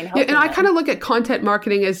 Because you've been helping. Yeah, and I kind of look at content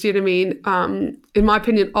marketing as, in my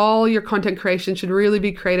opinion, all your content creation should really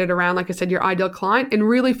be created around, like I said, your ideal client, and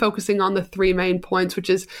really focusing on the 3 main points, which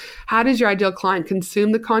is, how does your ideal client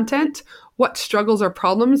consume the content? what struggles or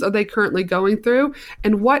problems are they currently going through,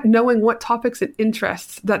 and knowing what topics and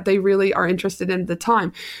interests that they really are interested in at the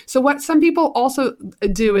time. So what some people also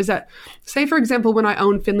do is that, say, for example, when I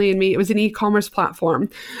owned Finley and Me, it was an e-commerce platform.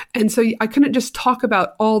 And so I couldn't just talk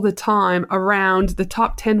about all the time around the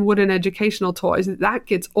top 10 wooden educational toys. That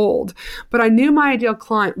gets old. But I knew my ideal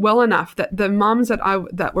client well enough that the moms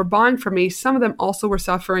that were buying from me, some of them also were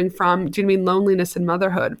suffering from, do you know what I mean, loneliness and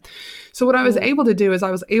motherhood. So what I was able to do is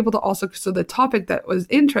I was able to also, so the topic that was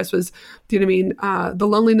interest was, do you know what I mean, the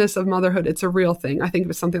loneliness of motherhood. It's a real thing. I think it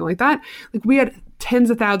was something like that. Like we had tens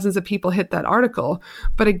of thousands of people hit that article.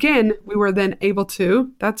 But again, we were then able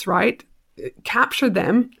to, that's right, capture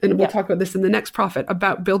them, and we'll talk about this in the next profit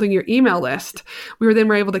about building your email list. We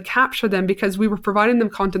were able to capture them because we were providing them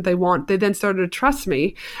content they want. They then started to trust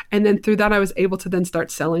me, and then through that I was able to then start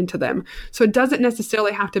selling to them. So it doesn't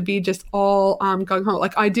necessarily have to be just all gung ho.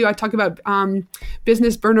 Like I talk about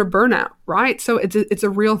business burnout, right? So it's a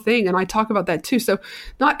real thing, and I talk about that too. So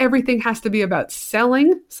not everything has to be about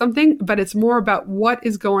selling something, but it's more about what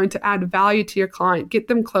is going to add value to your client, get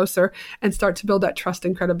them closer, and start to build that trust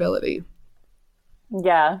and credibility.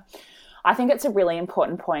 Yeah, I think it's a really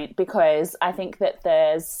important point because I think that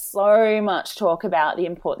there's so much talk about the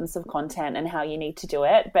importance of content and how you need to do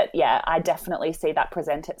it. But yeah, I definitely see that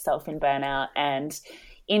present itself in burnout and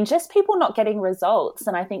in just people not getting results.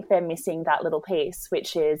 And I think they're missing that little piece,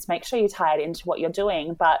 which is make sure you tie it into what you're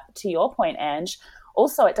doing. But to your point, Ange,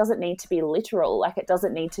 also, it doesn't need to be literal. Like it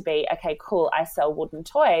doesn't need to be, okay, cool, I sell wooden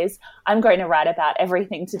toys. I'm going to write about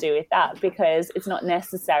everything to do with that because it's not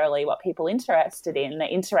necessarily what people are interested in. They're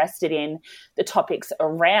interested in the topics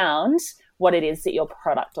around what it is that your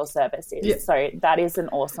product or service is. Yeah. So that is an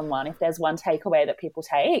awesome one. If there's one takeaway that people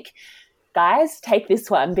take, guys, take this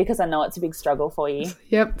one because I know it's a big struggle for you.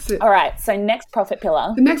 Yep. All right. So next profit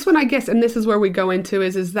pillar. The next one, I guess, and this is where we go into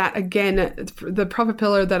is that, again, the profit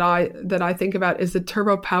pillar that I think about is the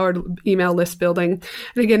turbo-powered email list building.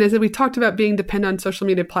 And again, as we talked about being dependent on social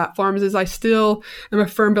media platforms, is I still am a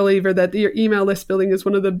firm believer that your email list building is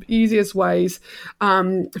one of the easiest ways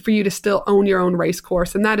for you to still own your own race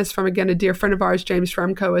course. And that is from, again, a dear friend of ours, James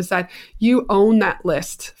Fremko, is that you own that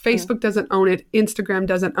list. Facebook doesn't own it. Instagram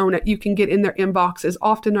doesn't own it. You can get in their inbox as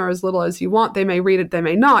often or as little as you want. They may read it, they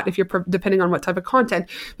may not, if you're depending on what type of content.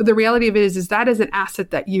 But the reality of it is that is an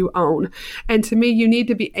asset that you own. And to me, you need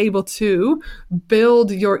to be able to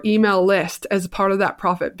build your email list as part of that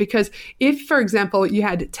profit. Because if, for example, you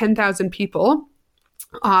had 10,000 people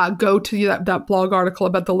go to that blog article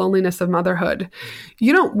about the loneliness of motherhood,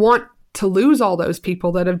 you don't want to lose all those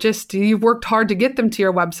people that have you've worked hard to get them to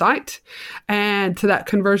your website and to that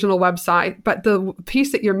conversional website. But the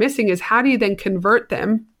piece that you're missing is how do you then convert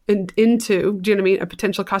them into, do you know what I mean, a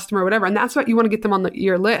potential customer or whatever. And that's what you want to get them on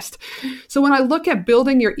your list. So when I look at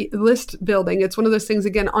building your list building, it's one of those things,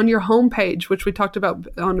 again, on your homepage, which we talked about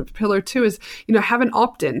on pillar 2 is, have an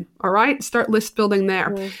opt-in. All right. Start list building there.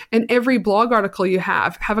 Mm. And every blog article you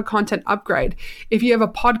have a content upgrade. If you have a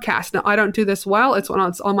podcast, now I don't do this well. It's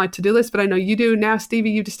on my to-do list, but I know you do now,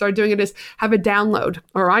 Stevie, you just started doing it, is have a download.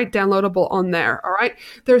 All right. Downloadable on there. All right.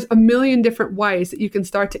 There's a million different ways that you can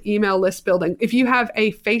start to email list building. If you have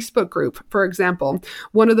a Facebook group, for example,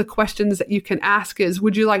 one of the questions that you can ask is,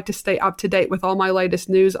 would you like to stay up to date with all my latest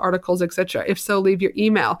news, articles, etc.? If so, leave your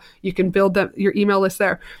email. You can build your email list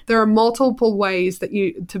there. There are multiple ways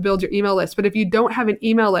to build your email list. But if you don't have an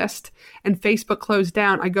email list and Facebook closed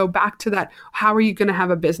down, I go back to that. How are you going to have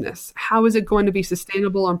a business? How is it going to be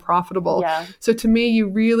sustainable and profitable? Yeah. So to me, you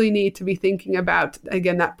really need to be thinking about,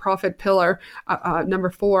 again, that profit pillar, number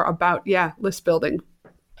 4, about, list building.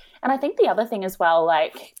 And I think the other thing as well,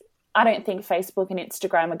 like, I don't think Facebook and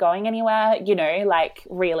Instagram are going anywhere,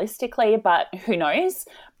 realistically, but who knows?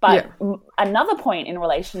 But another point in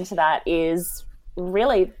relation to that is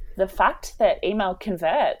really the fact that email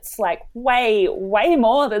converts like way, way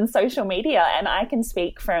more than social media. And I can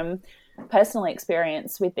speak from personal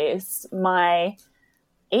experience with this. My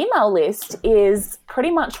email list is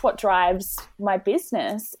pretty much what drives my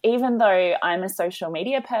business. Even though I'm a social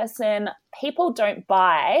media person, people don't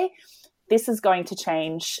buy. This is going to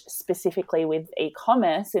change specifically with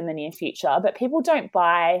e-commerce in the near future, but people don't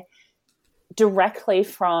buy directly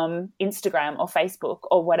from Instagram or Facebook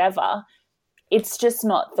or whatever. It's just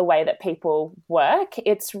not the way that people work.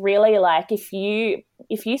 It's really like if you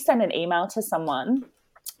send an email to someone,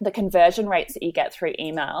 the conversion rates that you get through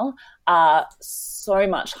email are so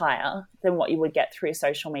much higher than what you would get through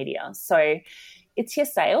social media. So it's your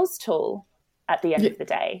sales tool at the end of the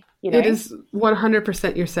day. It is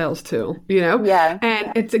 100% your sales tool, Yeah.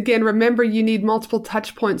 And it's, again, remember, you need multiple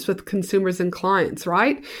touch points with consumers and clients,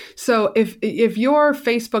 right? So if your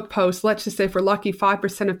Facebook post, let's just say if we're lucky,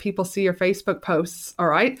 5% of people see your Facebook posts, all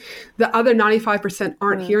right, the other 95%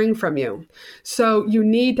 aren't hearing from you. So you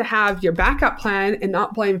need to have your backup plan and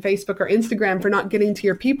not blame Facebook or Instagram for not getting to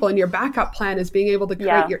your people. And your backup plan is being able to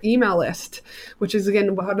create your email list, which is,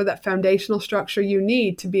 again, part of that foundational structure you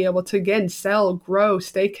need to be able to, again, sell, grow,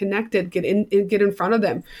 stay connected, get in front of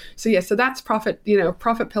them. So that's profit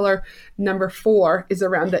pillar number 4 is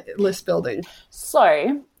around the list building.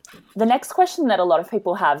 So the next question that a lot of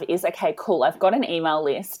people have is, okay, cool, I've got an email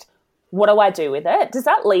list. What do I do with it? Does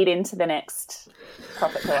that lead into the next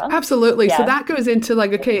profit pillar? Absolutely. Yeah. So that goes into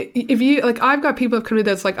like, okay, if you, like, I've got people who've come to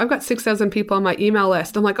that's like, I've got 6,000 people on my email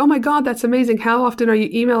list. I'm like, oh my God, that's amazing. How often are you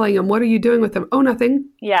emailing them? What are you doing with them? Oh, nothing.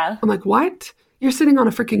 Yeah. I'm like, what? You're sitting on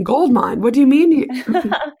a freaking gold mine. What do you mean?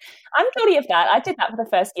 I'm guilty of that. I did that for the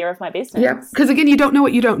first year of my business. Yeah. Because again, you don't know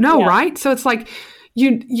what you don't know, right? So it's like,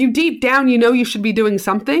 you deep down, you should be doing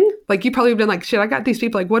something. Like, you probably have been like, shit, I got these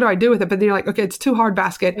people, like, what do I do with it? But then you're like, okay, it's too hard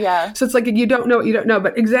basket. Yeah. So it's like, you don't know what you don't know.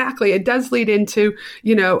 But exactly, it does lead into,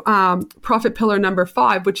 profit pillar number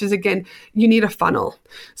 5, which is, again, you need a funnel.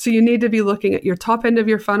 So you need to be looking at your top end of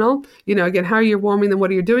your funnel, again, how you're warming them,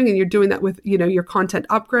 what are you doing? And you're doing that with, your content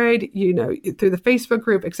upgrade, through the Facebook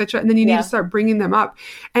group, et cetera. And then you need to start bringing them up.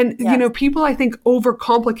 And, people, I think,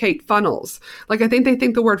 overcomplicate funnels. Like, I think they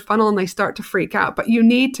think the word funnel and they start to freak out. But you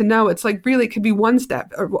need to know it's like, really, it could be 1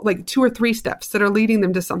 step or like 2 or 3 steps that are leading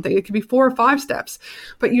them to something. It could be 4 or 5 steps,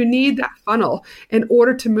 but you need that funnel in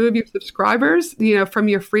order to move your subscribers, from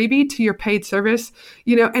your freebie to your paid service,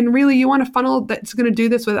 and really you want a funnel that's going to do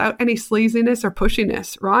this without any sleaziness or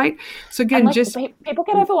pushiness, right? So again, people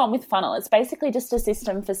get overwhelmed with funnel. It's basically just a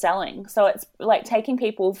system for selling. So it's like taking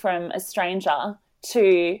people from a stranger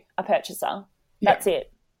to a purchaser. That's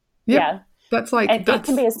it. Yep. Yeah. That's like, it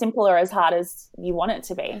can be as simple or as hard as you want it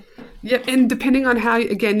to be. Yeah. And depending on how,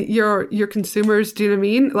 again, your consumers, do you know what I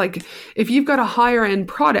mean? Like, if you've got a higher end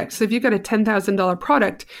product, so if you've got a $10,000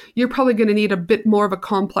 product, you're probably going to need a bit more of a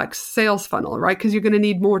complex sales funnel, right? Because you're going to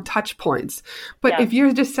need more touch points. But if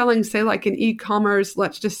you're just selling, say, like an e-commerce,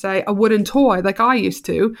 let's just say a wooden toy, like I used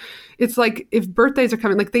to, it's like, if birthdays are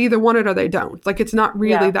coming, like, they either want it or they don't. Like, it's not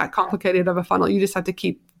really that complicated of a funnel. You just have to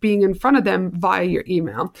keep being in front of them via your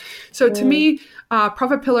email. So to me,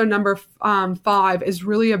 profit pillar number 5 is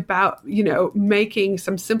really about, making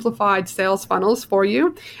some simplified sales funnels for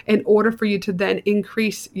you in order for you to then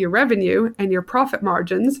increase your revenue and your profit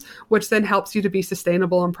margins, which then helps you to be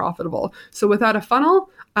sustainable and profitable. So without a funnel,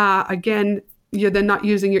 again, you're then not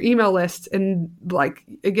using your email list. And like,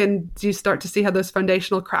 again, you start to see how those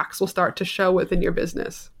foundational cracks will start to show within your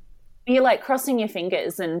business. You're like crossing your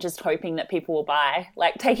fingers and just hoping that people will buy,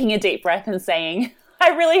 like taking a deep breath and saying, I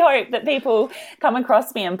really hope that people come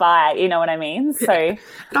across me and buy, you know what I mean? So and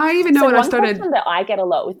I even know when I started. One question that I get a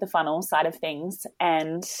lot with the funnel side of things,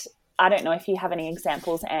 and I don't know if you have any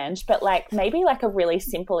examples, Ange, but like maybe like a really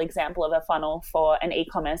simple example of a funnel for an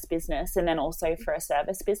e-commerce business and then also for a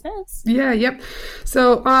service business. Yeah, yep.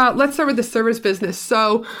 So let's start with the service business.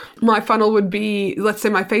 So my funnel would be, let's say,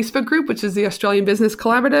 my Facebook group, which is the Australian Business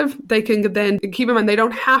Collaborative. They can then, keep in mind, they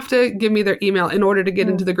don't have to give me their email in order to get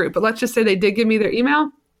into the group. But let's just say they did give me their email.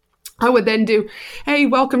 I would then do, hey,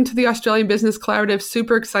 welcome to the Australian Business Collaborative.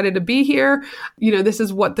 Super excited to be here. This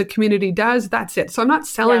is what the community does. That's it. So I'm not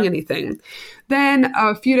selling anything. Then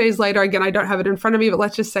a few days later, again, I don't have it in front of me, but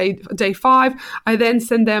let's just say day 5, I then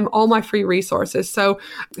send them all my free resources. So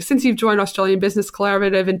since you've joined Australian Business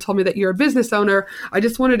Collaborative and told me that you're a business owner, I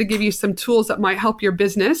just wanted to give you some tools that might help your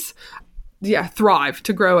business thrive,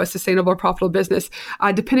 to grow a sustainable, profitable business.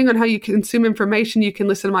 Depending on how you consume information, you can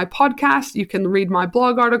listen to my podcast, you can read my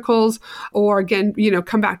blog articles, or again,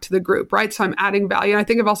 come back to the group, right? So I'm adding value. And I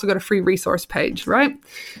think I've also got a free resource page, right?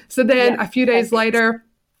 So then a few days later,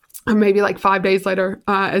 or maybe like 5 days later,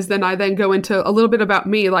 I then go into a little bit about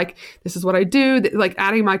me, like, this is what I do, like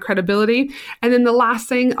adding my credibility. And then the last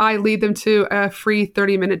thing, I lead them to a free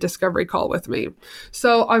 30-minute discovery call with me.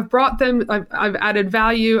 So I've brought them, I've added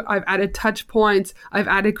value, I've added touch points, I've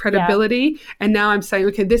added credibility. And now I'm saying,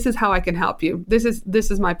 okay, this is how I can help you. This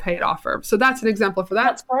is my paid offer. So that's an example for that.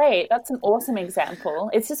 That's great. That's an awesome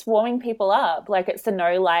example. It's just warming people up. Like, it's the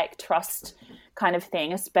know, like, trust kind of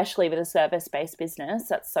thing, especially with a service-based business.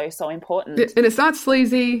 That's so important. And it's not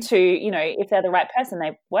sleazy. To, if they're the right person,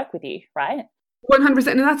 they work with you, right? 100%.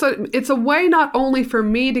 And it's a way not only for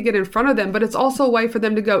me to get in front of them, but it's also a way for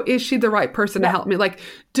them to go, is she the right person to help me? Like,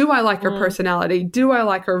 do I like her personality? Do I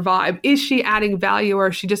like her vibe? Is she adding value, or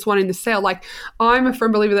is she just wanting to sell? Like, I'm a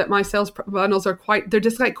firm believer that my sales funnels are they're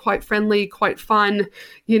just like quite friendly, quite fun,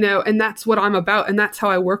 and that's what I'm about. And that's how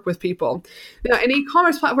I work with people. Now, an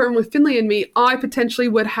e-commerce platform with Finley and me, I potentially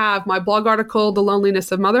would have my blog article, The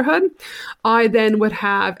Loneliness of Motherhood. I then would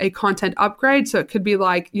have a content upgrade. So it could be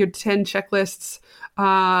like your 10 checklists,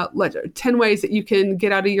 10 ways that you can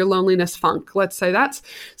get out of your loneliness funk. Let's say that's.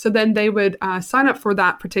 So then they would sign up for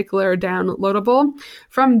that particular downloadable.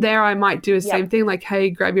 From there, I might do the same thing, like, hey,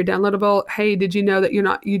 grab your downloadable. Hey, did you know that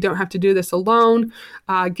you don't have to do this alone?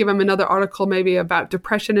 Give them another article maybe about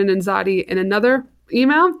depression and anxiety in another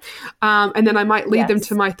email. And then I might lead them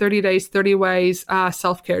to my 30 days, 30 ways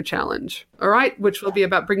self-care challenge. All right. Which will be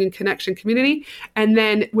about bringing connection, community. And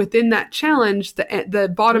then within that challenge,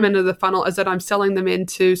 the bottom end of the funnel is that I'm selling them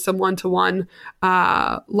into some one-to-one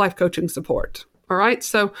life coaching support. All right.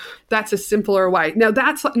 So that's a simpler way. Now,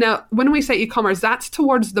 when we say e-commerce, that's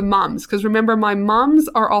towards the moms, because remember, my moms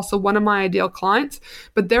are also one of my ideal clients,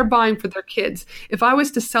 but they're buying for their kids. If I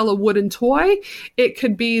was to sell a wooden toy, it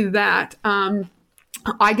could be that,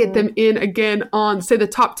 I get them in again on, say, the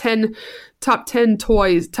top 10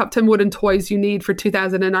 wooden toys you need for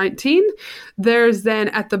 2019. There's then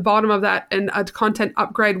at the bottom of that a content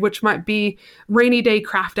upgrade, which might be rainy day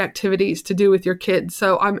craft activities to do with your kids.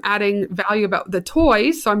 So I'm adding value about the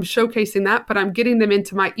toys. So I'm showcasing that, but I'm getting them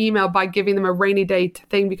into my email by giving them a rainy day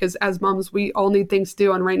thing, because as moms, we all need things to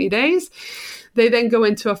do on rainy days. They then go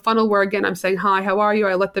into a funnel where, again, I'm saying, hi, how are you?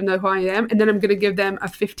 I let them know who I am. And then I'm going to give them a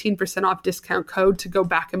 15% off discount code to go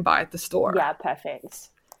back and buy at the store. Yeah,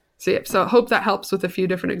 perfect. So I hope that helps with a few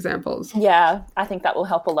different examples. Yeah, I think that will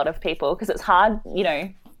help a lot of people, because it's hard, you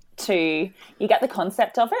get the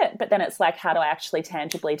concept of it, but then it's like, how do I actually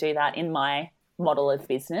tangibly do that in my model of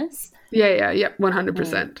business? Yeah,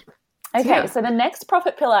 100%. Okay, so the next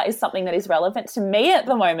profit pillar is something that is relevant to me at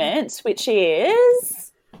the moment, which is...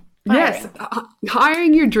 Yes,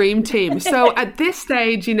 hiring your dream team. So at this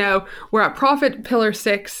stage, we're at profit pillar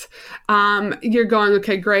 6. You're going,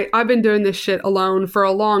 okay, great. I've been doing this shit alone for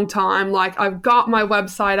a long time. Like, I've got my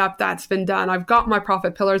website up. That's been done. I've got my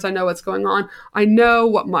profit pillars. I know what's going on. I know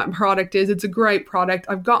what my product is. It's a great product.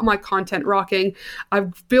 I've got my content rocking.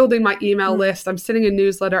 I'm building my email list. I'm sending a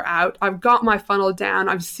newsletter out. I've got my funnel down.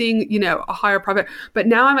 I'm seeing, a higher profit. But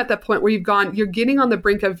now I'm at that point where you're getting on the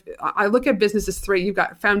brink of, I look at business as 3. You've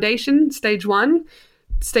got foundation, stage 1.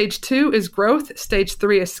 Stage 2 is growth. Stage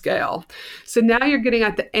 3 is scale. So now you're getting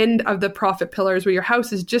at the end of the profit pillars where your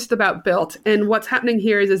house is just about built. And what's happening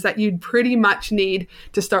here is that you pretty much need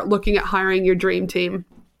to start looking at hiring your dream team.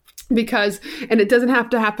 And it doesn't have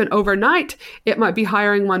to happen overnight. It might be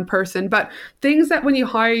hiring one person, but things that when you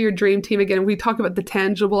hire your dream team, again, we talk about the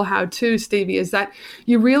tangible how-to, Stevie, is that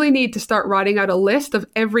you really need to start writing out a list of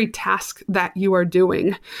every task that you are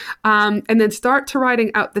doing. And then start to writing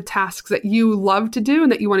out the tasks that you love to do and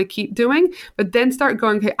that you want to keep doing, but then start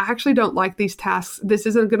going, okay, I actually don't like these tasks. This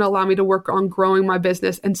isn't going to allow me to work on growing my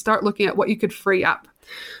business, and start looking at what you could free up.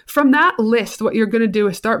 From that list, what you're going to do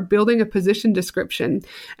is start building a position description.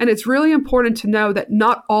 And it's really important to know that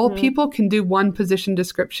not all people can do one position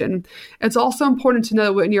description. It's also important to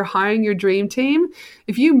know when you're hiring your dream team,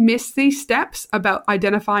 if you miss these steps about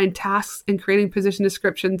identifying tasks and creating position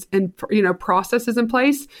descriptions and processes in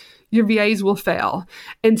place, your VAs will fail.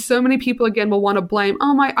 And so many people, again, will want to blame,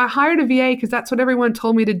 I hired a VA because that's what everyone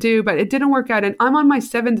told me to do, but it didn't work out. And I'm on my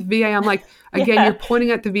 7th VA. I'm like, again, you're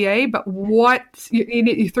pointing at the VA, but what? You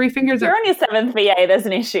need your 3 fingers. You're on your 7th VA, there's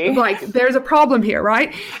an issue. Like, there's a problem here,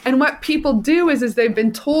 right? And what people do is they've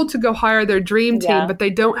been told to go hire their dream team, but they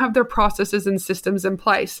don't have their processes and systems in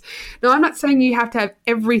place. Now, I'm not saying you have to have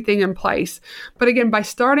everything in place, but again, by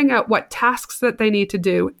starting out what tasks that they need to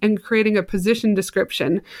do and creating a position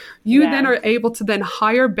description, you then are able to then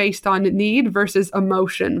hire based on need versus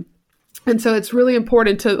emotion. And so it's really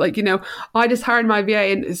important to I just hired my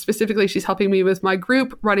VA, and specifically she's helping me with my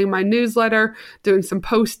group, running my newsletter, doing some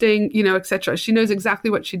posting, etc. She knows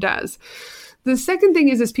exactly what she does. The second thing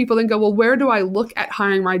is people then go, well, where do I look at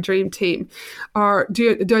hiring my dream team? Or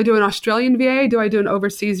do I do an Australian VA? Do I do an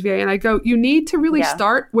overseas VA? And I go, you need to really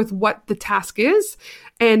start with what the task is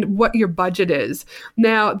and what your budget is.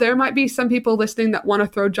 Now, there might be some people listening that want to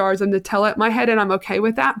throw jars of Nutella at my head, and I'm okay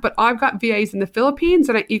with that. But I've got VAs in the Philippines,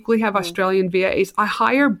 and I equally have Australian VAs. I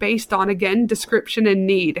hire based on, again, description and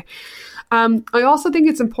need. I also think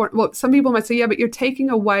it's important. Well, some people might say, yeah, but you're taking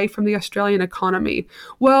away from the Australian economy.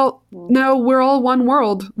 Well, no, we're all one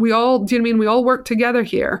world. We all, do you know what I mean? We all work together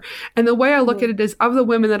here. And the way I look at it is, of the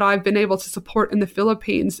women that I've been able to support in the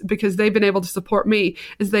Philippines, because they've been able to support me,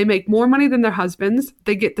 is they make more money than their husbands.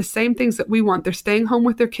 They get the same things that we want. They're staying home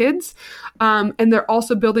with their kids. And they're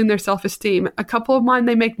also building their self-esteem. A couple of mine,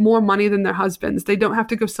 they make more money than their husbands. They don't have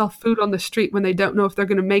to go sell food on the street when they don't know if they're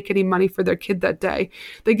going to make any money for their kid that day.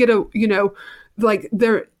 They get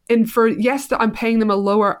I'm paying them a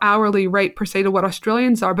lower hourly rate per se to what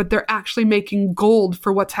Australians are, but they're actually making gold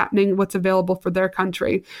for what's happening, what's available for their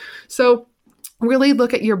country. So really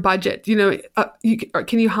look at your budget.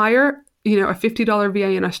 Can you hire a $50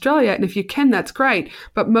 VA in Australia? And if you can, that's great.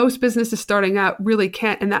 But most businesses starting out really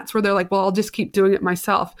can't. And that's where they're like, well, I'll just keep doing it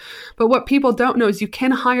myself. But what people don't know is you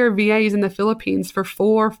can hire VAs in the Philippines for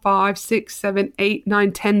 $4, $5, $6, $7, $8,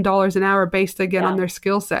 $9, $10 an hour based again on their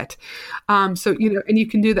skill set. And you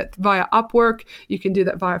can do that via Upwork. You can do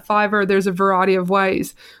that via Fiverr. There's a variety of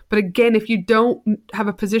ways. But again, if you don't have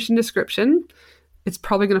a position description, it's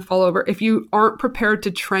probably going to fall over. If you aren't prepared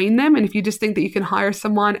to train them, and if you just think that you can hire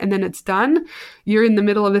someone and then it's done, you're in the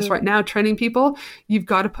middle of this right now training people, you've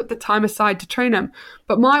got to put the time aside to train them.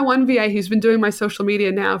 But my one VA who's been doing my social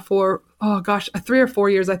media now for, 3 or 4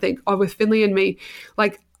 years, I think, with Finley and me,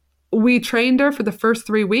 like we trained her for the first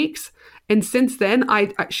 3 weeks. And since then, I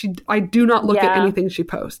do not look at anything she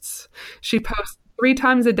posts. She posts 3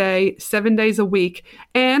 times a day, 7 days a week.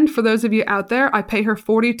 And for those of you out there, I pay her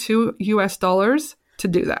 $42 US to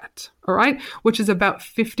do that. All right. Which is about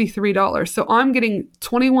 $53. So I'm getting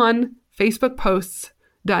 21 Facebook posts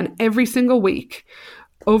done every single week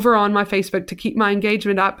over on my Facebook to keep my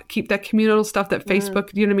engagement up, keep that communal stuff that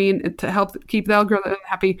Facebook, you know what I mean, to help keep the algorithm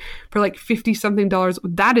happy for like $50 something.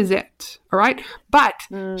 That is it. All right. But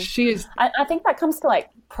she is. I think that comes to like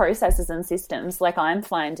processes and systems. Like I'm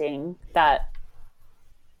finding that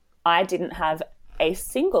I didn't have a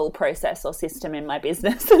single process or system in my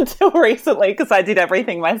business until recently because I did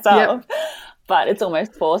everything myself. Yep. But it's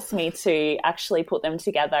almost forced me to actually put them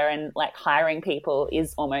together, and like hiring people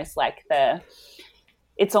is almost like it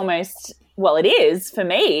is for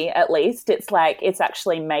me at least. It's like it's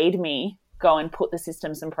actually made me go and put the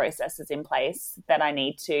systems and processes in place that I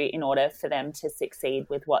need to in order for them to succeed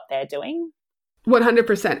with what they're doing.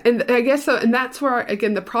 100%. And I guess so. And that's where,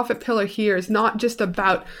 again, the profit pillar here is not just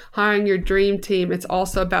about hiring your dream team. It's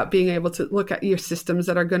also about being able to look at your systems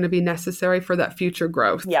that are going to be necessary for that future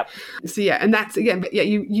growth. Yep. So and that's again, but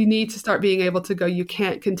you need to start being able to go, you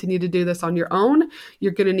can't continue to do this on your own.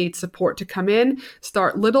 You're going to need support to come in,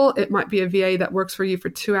 start little. It might be a VA that works for you for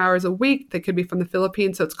 2 hours a week. That could be from the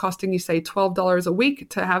Philippines. So it's costing you, say, $12 a week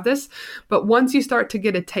to have this. But once you start to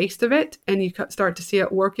get a taste of it and you start to see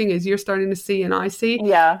it working, as you're starting to see, and I see,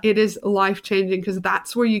 it is life-changing, because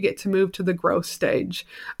that's where you get to move to the growth stage,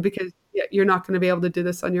 because you're not going to be able to do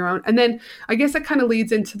this on your own. And then I guess that kind of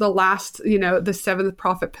leads into the last, the 7th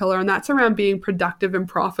profit pillar, and that's around being productive and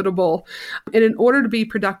profitable. And in order to be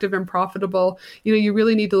productive and profitable, you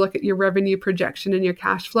really need to look at your revenue projection and your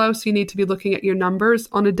cash flow. So you need to be looking at your numbers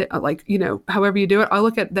on a day, however you do it. I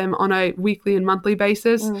look at them on a weekly and monthly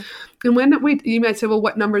basis. And when you might say, well,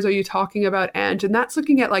 what numbers are you talking about, Ange? And that's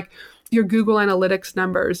looking at like your Google Analytics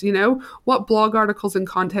numbers, what blog articles and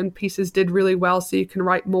content pieces did really well so you can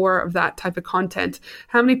write more of that type of content.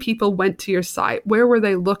 How many people went to your site? Where were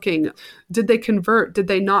they looking? Did they convert? Did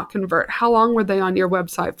they not convert? How long were they on your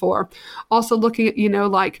website for? Also looking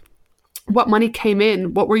at, what money came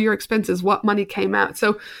in? What were your expenses? What money came out?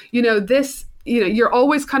 So, you're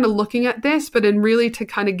always kind of looking at this, but in really to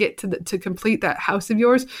kind of get to complete that house of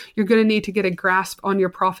yours, you're going to need to get a grasp on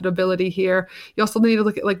your profitability here. You also need to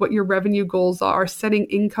look at like what your revenue goals are, setting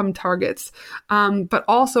income targets. But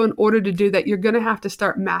also in order to do that, you're going to have to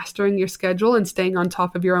start mastering your schedule and staying on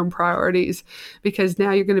top of your own priorities, because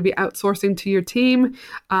now you're going to be outsourcing to your team.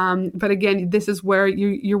 But again, this is where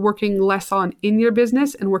you're working less on in your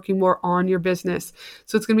business and working more on your business.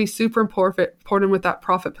 So it's going to be super important with that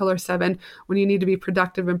profit pillar 7, when you need to be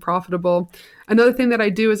productive and profitable. Another thing that I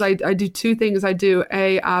do is I do 2 things. I do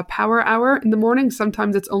a power hour in the morning.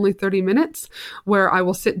 Sometimes it's only 30 minutes where I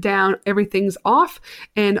will sit down, everything's off,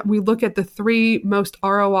 and we look at the 3 most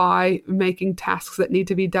ROI making tasks that need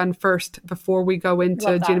to be done first before we go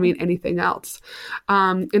into anything else.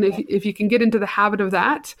 And if you can get into the habit of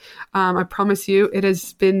that, I promise you it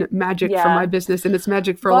has been magic for my business, and it's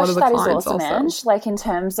magic for a lot of the clients awesome, also. Ange. Like in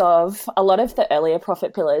terms of a lot of the earlier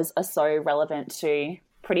profit pillars are so relevant to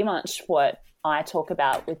pretty much what I talk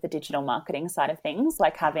about with the digital marketing side of things,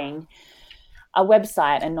 like having a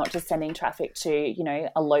website and not just sending traffic to, you know,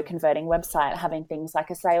 a low converting website, having things like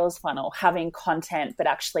a sales funnel, having content, but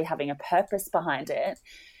actually having a purpose behind it.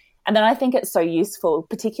 And then I think it's so useful,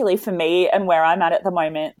 particularly for me and where I'm at the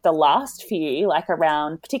moment, the last few, like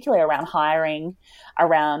particularly around hiring,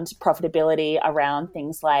 around profitability, around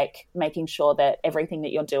things like making sure that everything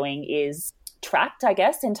that you're doing is tracked, I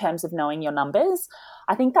guess, in terms of knowing your numbers.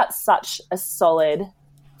 I think that's such a solid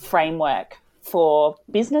framework for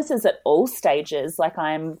businesses at all stages. Like,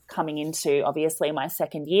 I'm coming into obviously my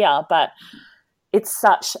second year, but it's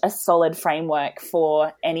such a solid framework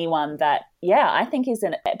for anyone that, I think is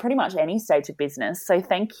in pretty much any stage of business. So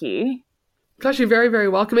thank you. Gosh, you're very, very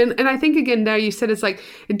welcome. And I think, again, now you said it's like,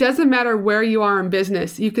 it doesn't matter where you are in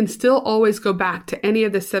business. You can still always go back to any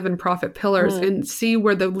of the 7 profit pillars and see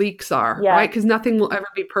where the leaks are, right? Because nothing will ever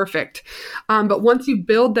be perfect. But once you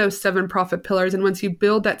build those 7 profit pillars and once you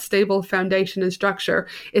build that stable foundation and structure,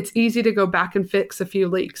 it's easy to go back and fix a few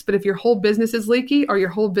leaks. But if your whole business is leaky or your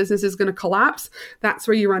whole business is going to collapse, that's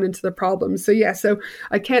where you run into the problems. So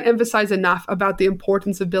I can't emphasize enough about the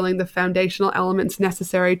importance of building the foundational elements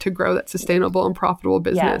necessary to grow that sustainable and profitable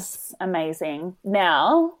business. Yes, amazing.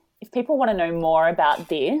 Now, if people want to know more about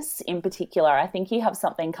this in particular, I think you have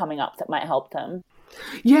something coming up that might help them.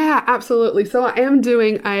 Yeah, absolutely. So I am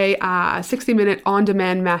doing a 60-minute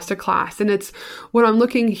on-demand masterclass, and it's what I'm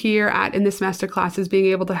looking here at in this masterclass is being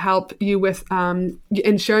able to help you with and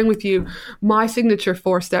sharing with you my signature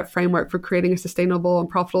 4-step framework for creating a sustainable and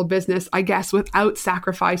profitable business, I guess, without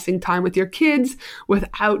sacrificing time with your kids,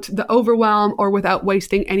 without the overwhelm, or without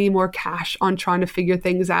wasting any more cash on trying to figure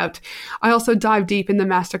things out. I also dive deep in the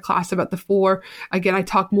masterclass about I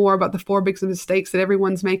talk more about the 4 big mistakes that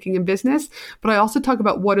everyone's making in business, but I also talk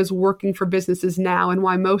about what is working for businesses now and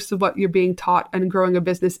why most of what you're being taught and growing a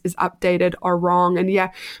business is updated or wrong. And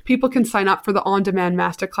people can sign up for the on-demand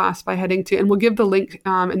masterclass by heading to, and we'll give the link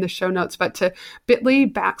in the show notes, but to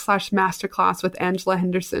bit.ly/masterclass with Angela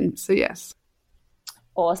Henderson. So yes.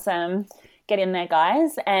 Awesome. Get in there,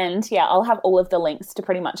 guys. And I'll have all of the links to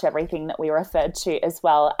pretty much everything that we referred to as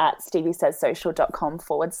well at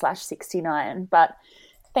steviesayssocial.com/69. But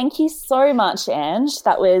thank you so much, Ange.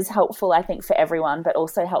 That was helpful, I think, for everyone, but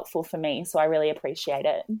also helpful for me. So I really appreciate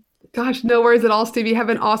it. Gosh, no worries at all, Stevie. Have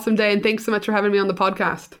an awesome day. And thanks so much for having me on the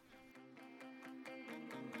podcast.